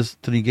critical it is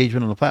to the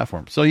engagement on the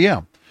platform. So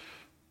yeah,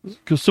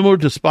 because similar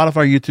to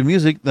Spotify, YouTube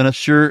Music, then a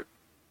sure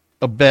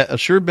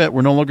bet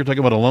we're no longer talking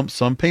about a lump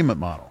sum payment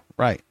model,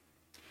 right?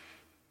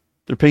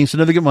 They're paying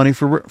significant money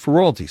for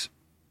royalties.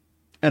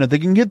 And if they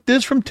can get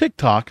this from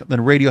TikTok,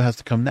 then radio has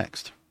to come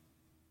next.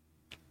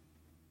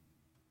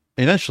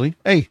 Eventually,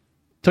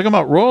 talking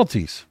about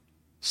royalties,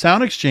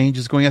 Sound Exchange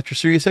is going after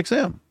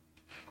SiriusXM.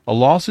 A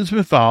lawsuit's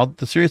been filed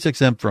to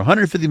SiriusXM for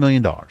 $150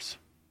 million.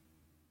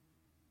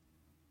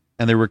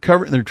 And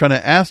they're trying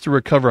to ask to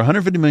recover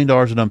 $150 million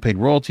in unpaid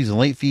royalties and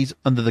late fees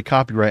under the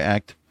Copyright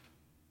Act.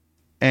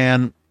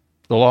 And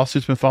the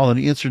lawsuit's been filed in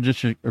the Eastern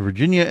District of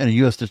Virginia and a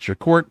U.S. District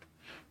Court.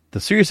 The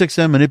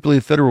SiriusXM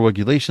manipulated federal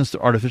regulations to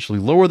artificially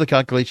lower the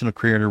calculation of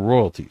creator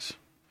royalties.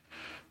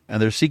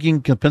 And they're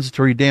seeking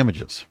compensatory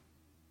damages.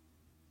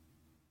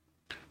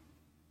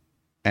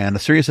 And the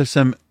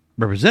SiriusXM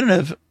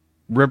representative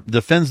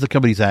defends the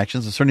company's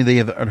actions, asserting they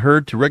have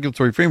adhered to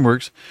regulatory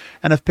frameworks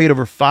and have paid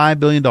over $5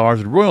 billion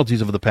in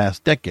royalties over the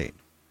past decade.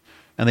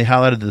 And they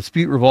highlighted the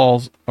dispute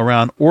revolves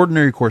around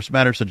ordinary course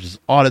matters such as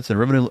audits and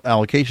revenue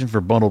allocation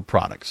for bundled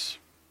products.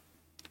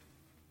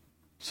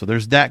 So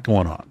there's that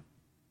going on.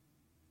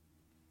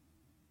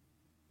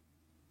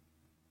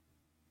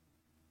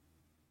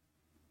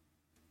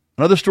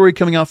 Another story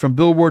coming out from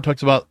Billboard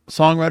talks about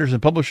songwriters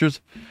and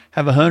publishers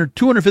have a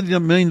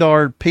 $250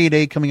 million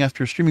payday coming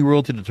after streaming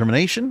royalty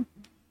determination,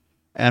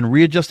 and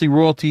readjusting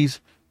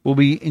royalties will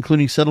be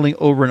including settling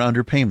over and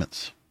under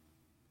payments.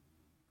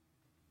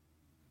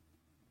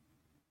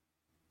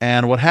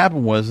 And what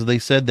happened was they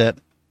said that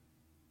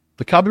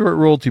the Copyright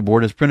Royalty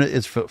Board has printed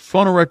its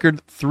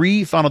Phonorecord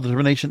 3 final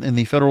determination in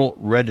the Federal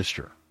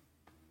Register.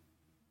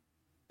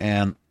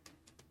 And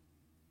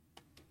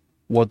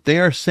what they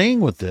are saying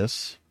with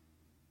this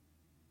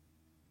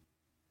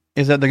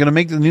is that they're going to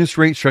make the new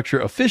rate structure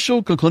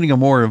official, concluding a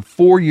more than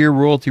 4-year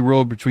royalty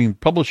road between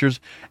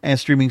publishers and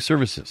streaming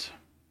services.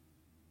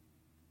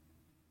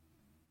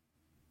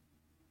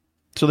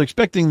 So they're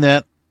expecting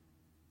that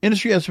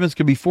industry estimates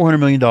could be $400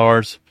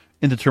 million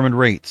in determined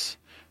rates,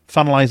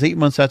 finalized 8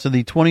 months after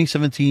the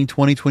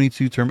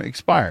 2017-2022 term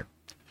expired.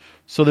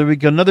 So there will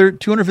be another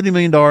 $250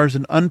 million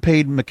in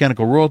unpaid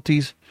mechanical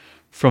royalties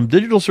from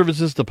digital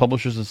services to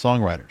publishers and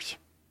songwriters.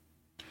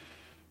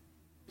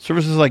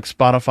 Services like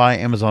Spotify,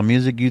 Amazon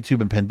Music,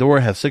 YouTube, and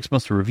Pandora have 6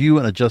 months to review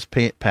and adjust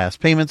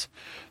past payments.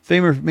 They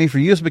are made for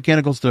U.S.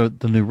 mechanicals to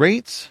the new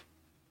rates.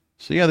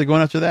 So yeah, they're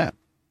going after that.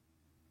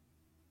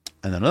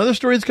 And another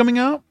story is coming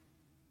out.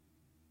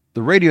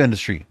 The radio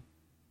industry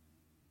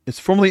is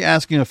formally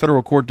asking a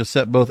federal court to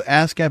set both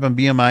ASCAP and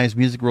BMI's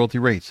music royalty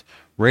rates.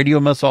 Radio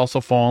must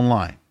also fall in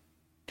line.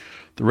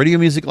 The Radio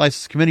Music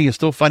License Committee is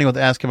still fighting with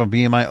ASCAP and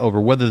BMI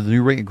over whether the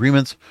new rate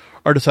agreements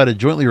are decided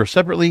jointly or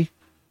separately,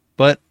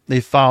 but they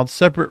filed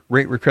separate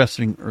rate requests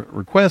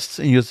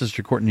in U.S.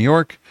 District Court in New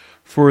York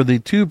for the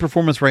two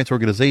performance rights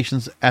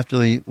organizations after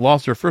they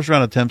lost their first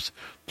round attempts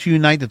to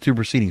unite the two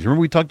proceedings.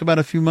 Remember we talked about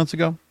it a few months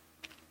ago?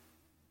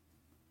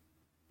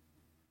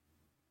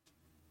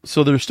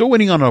 So they're still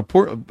waiting on an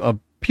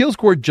appeals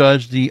court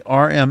judge, the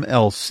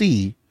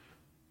RMLC,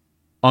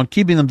 on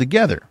keeping them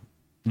together.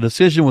 The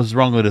decision was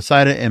wrongly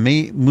decided and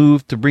may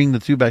move to bring the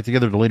two back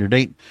together at a later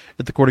date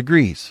if the court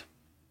agrees.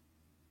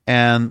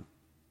 And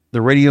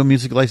the Radio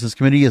Music License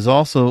Committee is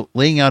also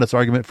laying out its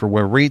argument for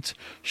where rates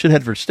should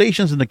head for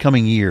stations in the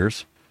coming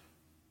years.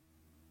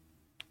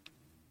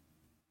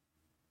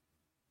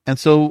 And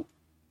so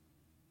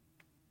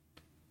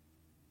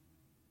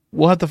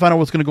we'll have to find out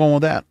what's going to go on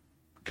with that.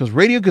 Because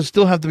radio could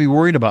still have to be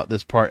worried about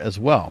this part as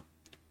well.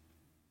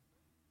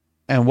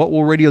 And what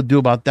will radio do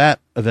about that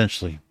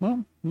eventually?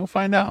 Well, we'll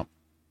find out.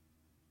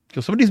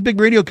 Because some of these big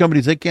radio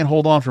companies, they can't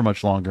hold on for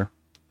much longer.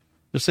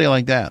 Just say it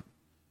like that.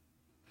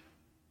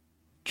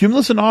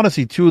 Cumulus and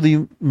Odyssey, two of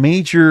the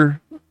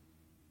major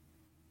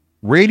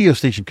radio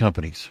station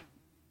companies,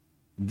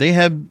 they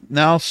have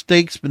now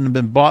stakes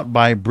been bought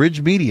by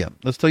Bridge Media.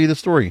 Let's tell you the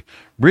story.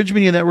 Bridge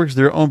Media Networks,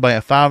 they're owned by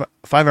a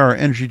five-hour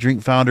energy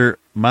drink founder,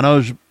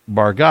 Manoj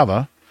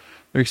Bhargava.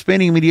 They're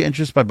expanding media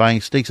interests by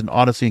buying stakes in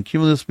Odyssey and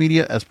Cumulus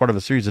Media as part of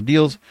a series of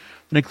deals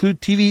that include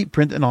TV,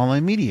 print, and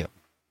online media.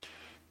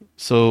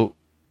 So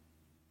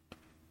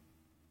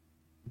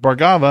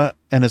Bhargava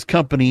and his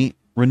company,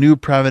 Renew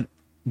Private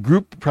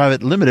Group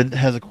Private Limited,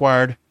 has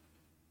acquired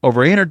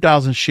over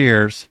 800,000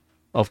 shares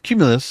of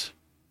Cumulus,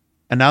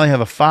 and now they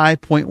have a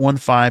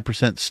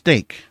 5.15%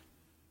 stake.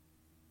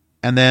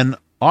 And then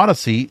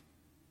Odyssey,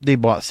 they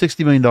bought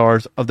 $60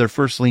 million of their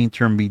first lien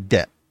Term B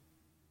debt.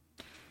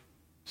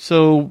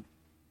 So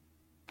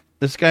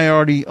this guy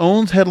already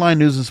owns Headline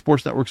News and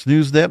Sports Network's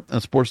News Depth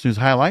and Sports News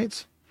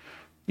Highlights.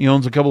 He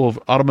owns a couple of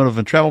automotive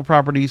and travel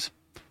properties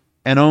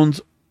and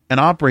owns and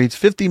operates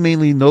 50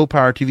 mainly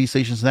no-power TV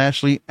stations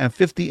nationally and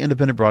 50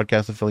 independent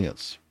broadcast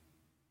affiliates.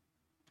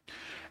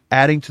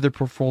 Adding to their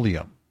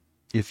portfolio,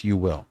 if you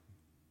will.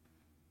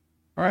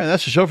 All right,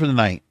 that's the show for the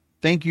night.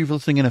 Thank you for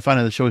listening in and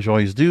finding the show as you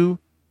always do.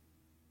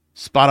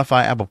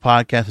 Spotify, Apple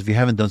Podcasts. If you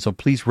haven't done so,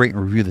 please rate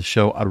and review the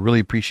show. I'd really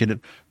appreciate it.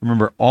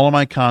 Remember, all of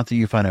my content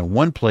you find in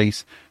one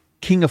place,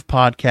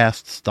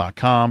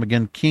 kingofpodcasts.com.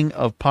 Again,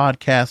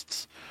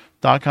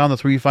 kingofpodcasts.com.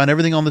 That's where you find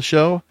everything on the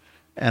show.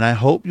 And I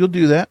hope you'll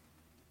do that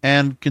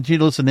and continue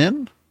to listen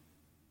in.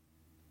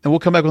 And we'll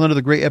come back with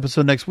another great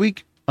episode next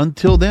week.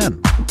 Until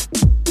then,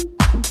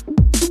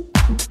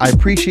 I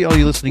appreciate all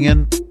you listening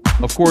in.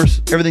 Of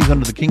course, everything's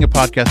under the King of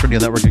Podcast Radio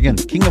Network. Again,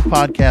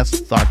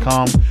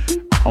 kingofpodcasts.com.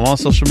 I'm on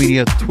social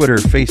media, Twitter,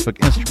 Facebook,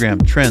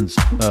 Instagram, Trends,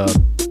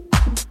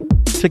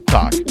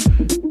 TikTok,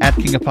 at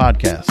King of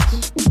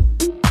Podcasts.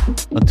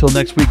 Until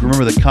next week,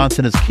 remember that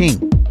content is king,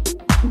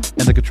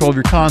 and the control of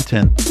your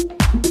content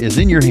is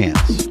in your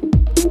hands.